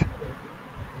audit.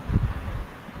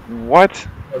 What?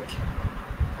 Okay.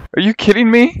 Are you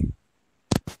kidding me?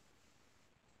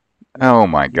 Oh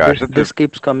my gosh. This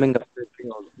keeps coming up.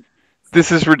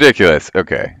 This is ridiculous.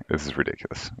 Okay, this is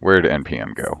ridiculous. Where did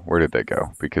NPM go? Where did they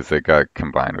go? Because they got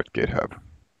combined with GitHub.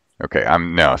 Okay,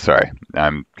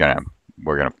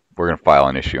 we're gonna file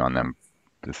an issue on them.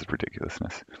 This is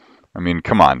ridiculousness. I mean,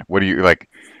 come on. What do you like?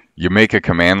 You make a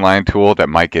command line tool that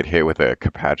might get hit with a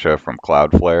Capacha from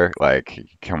Cloudflare. Like,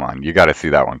 come on, you got to see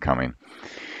that one coming.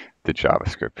 The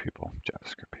JavaScript people.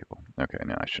 Okay,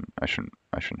 no, I shouldn't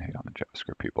hate on the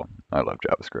JavaScript people. I love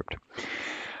JavaScript.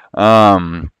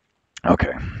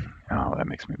 Okay. Oh, that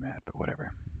makes me mad, but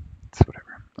whatever. It's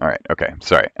whatever. All right. Okay.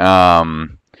 Sorry.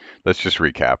 Let's just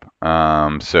recap.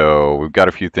 So we've got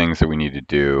a few things that we need to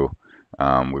do.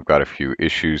 We've got a few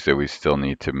issues that we still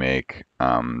need to make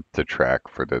to track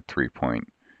for the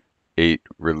 3.8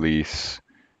 release.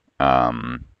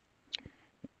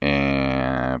 But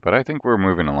I think we're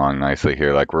moving along nicely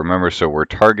here. Like, remember, so we're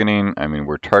targeting, I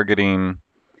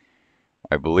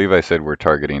believe I said we're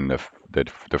targeting the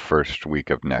first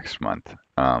week of next month.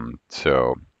 I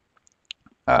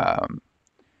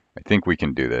think we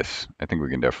can do this. I think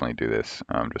we can definitely do this,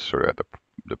 just sort of at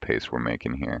the pace we're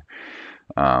making here.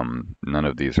 None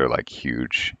of these are like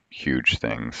huge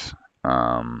things.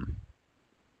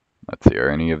 Let's see, are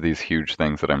any of these huge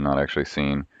things that I'm not actually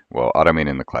seeing? Well,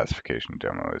 automating the classification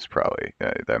demo is probably,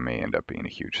 that may end up being a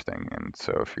huge thing. And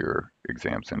so if your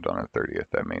exam's end on the 30th,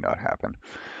 that may not happen.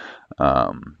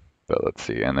 But let's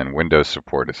see. And then Windows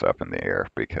support is up in the air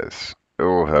because,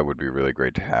 that would be really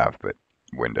great to have, but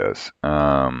Windows.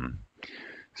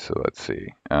 So let's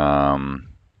see.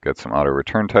 Got some auto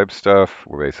return type stuff.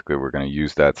 We're going to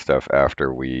use that stuff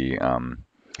after we're going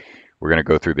to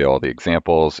go through all the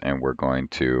examples, and we're going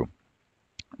to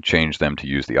change them to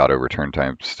use the auto return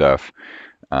type stuff.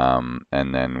 And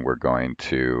then we're going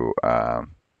to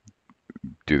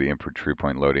do the input tree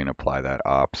point loading, apply that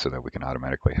op so that we can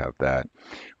automatically have that.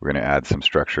 We're going to add some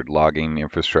structured logging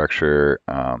infrastructure,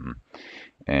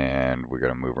 and we're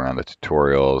going to move around the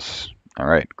tutorials. All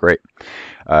right, great.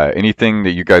 Anything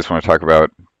that you guys want to talk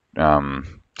about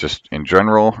just in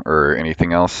general, or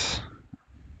anything else?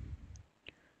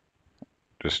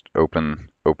 Just open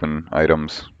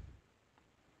items.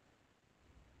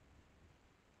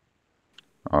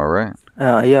 All right.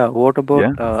 Yeah. What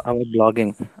about our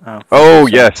blogging? Oh,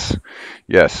 yes.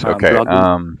 Okay.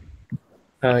 Blogging.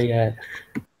 Yeah.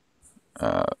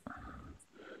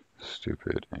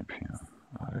 Stupid NPM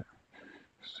audit.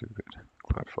 Stupid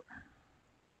Cloudflare.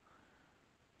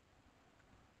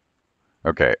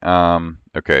 Okay.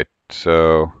 Okay.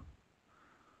 So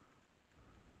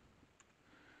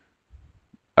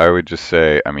I would just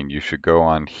say, I mean, you should go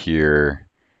on here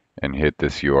and hit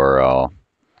this URL,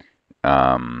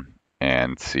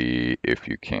 and see if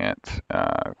you can't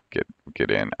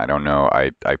get in. I don't know.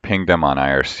 I pinged them on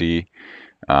IRC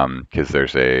because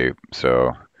there's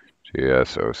so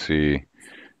GSOC.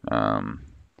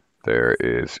 There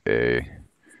is a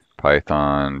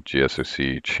Python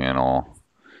GSOC channel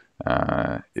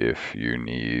if you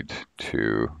need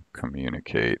to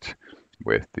communicate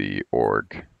with the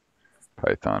org,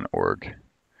 Python org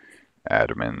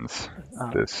admins,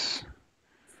 this,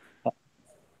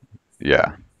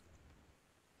 yeah.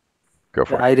 Go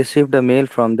for it. I received a mail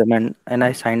from them and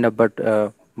I signed up, but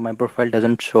my profile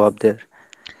doesn't show up there.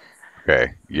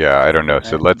 Okay, yeah, I don't know.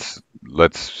 So let's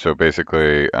so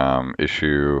basically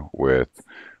issue with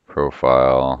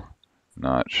profile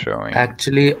not showing.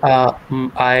 Actually, I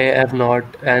have not,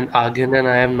 and Agin and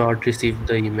I have not received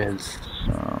the emails.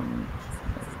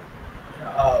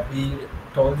 We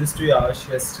told this to Yash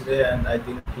yesterday, and I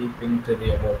think he pinged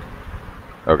Teddy about it.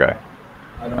 Okay.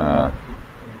 I don't know if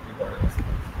he got a response.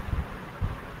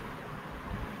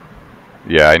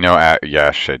 Yeah, I know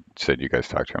Yash said you guys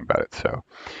talked to him about it. So,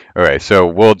 all right. So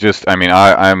we'll just, I mean,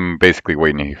 I'm basically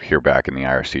waiting to hear back in the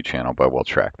IRC channel, but we'll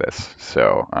track this.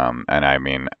 So, and I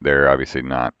mean, they're obviously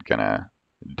not gonna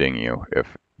ding you if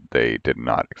they did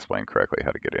not explain correctly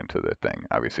how to get into the thing.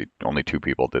 Obviously, only 2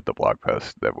 people did the blog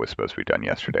post that was supposed to be done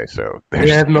yesterday. So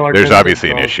there's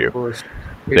obviously an issue.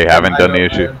 They haven't done the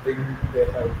issue. I don't think they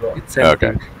have brought. It's empty.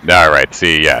 Okay. All right.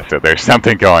 See, yeah. So there's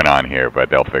something going on here, but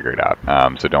they'll figure it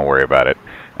out. So don't worry about it.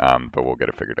 But we'll get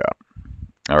it figured out.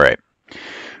 All right.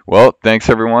 Well, thanks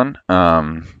everyone.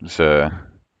 It's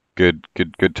good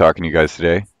talking to you guys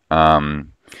today.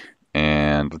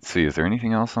 And let's see, is there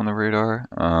anything else on the radar?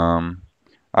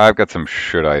 I've got some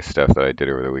should I stuff that I did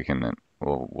over the weekend that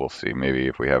we'll see. Maybe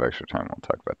if we have extra time, we'll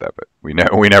talk about that. But we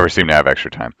never seem to have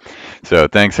extra time. So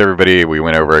thanks everybody. We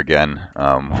went over again.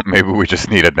 Maybe we just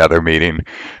need another meeting,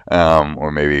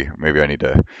 or maybe we need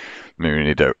to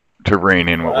rein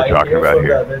in what we're talking about here.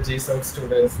 The other GSOC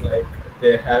students, like,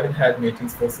 they haven't had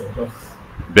meetings for so long.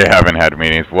 They haven't had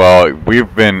meetings. Well,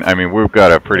 we've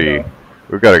got a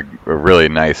really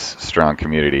nice, strong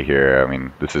community here. I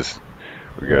mean,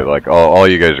 we're good. Like all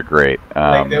you guys are great.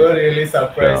 Like they were really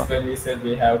surprised when we said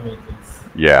we have meetings.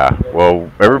 Yeah.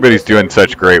 Well, everybody's doing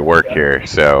such great work here,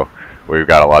 so we've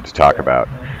got a lot to talk about.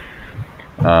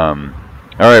 All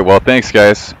right. Well, thanks,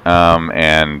 guys.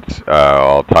 And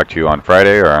I'll talk to you on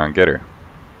Friday or on Getter.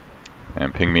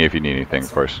 And ping me if you need anything,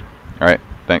 of course. All right.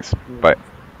 Thanks. Bye.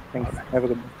 Thanks. Have a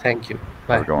good day. Thank you. Have a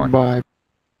Bye. good one. Bye.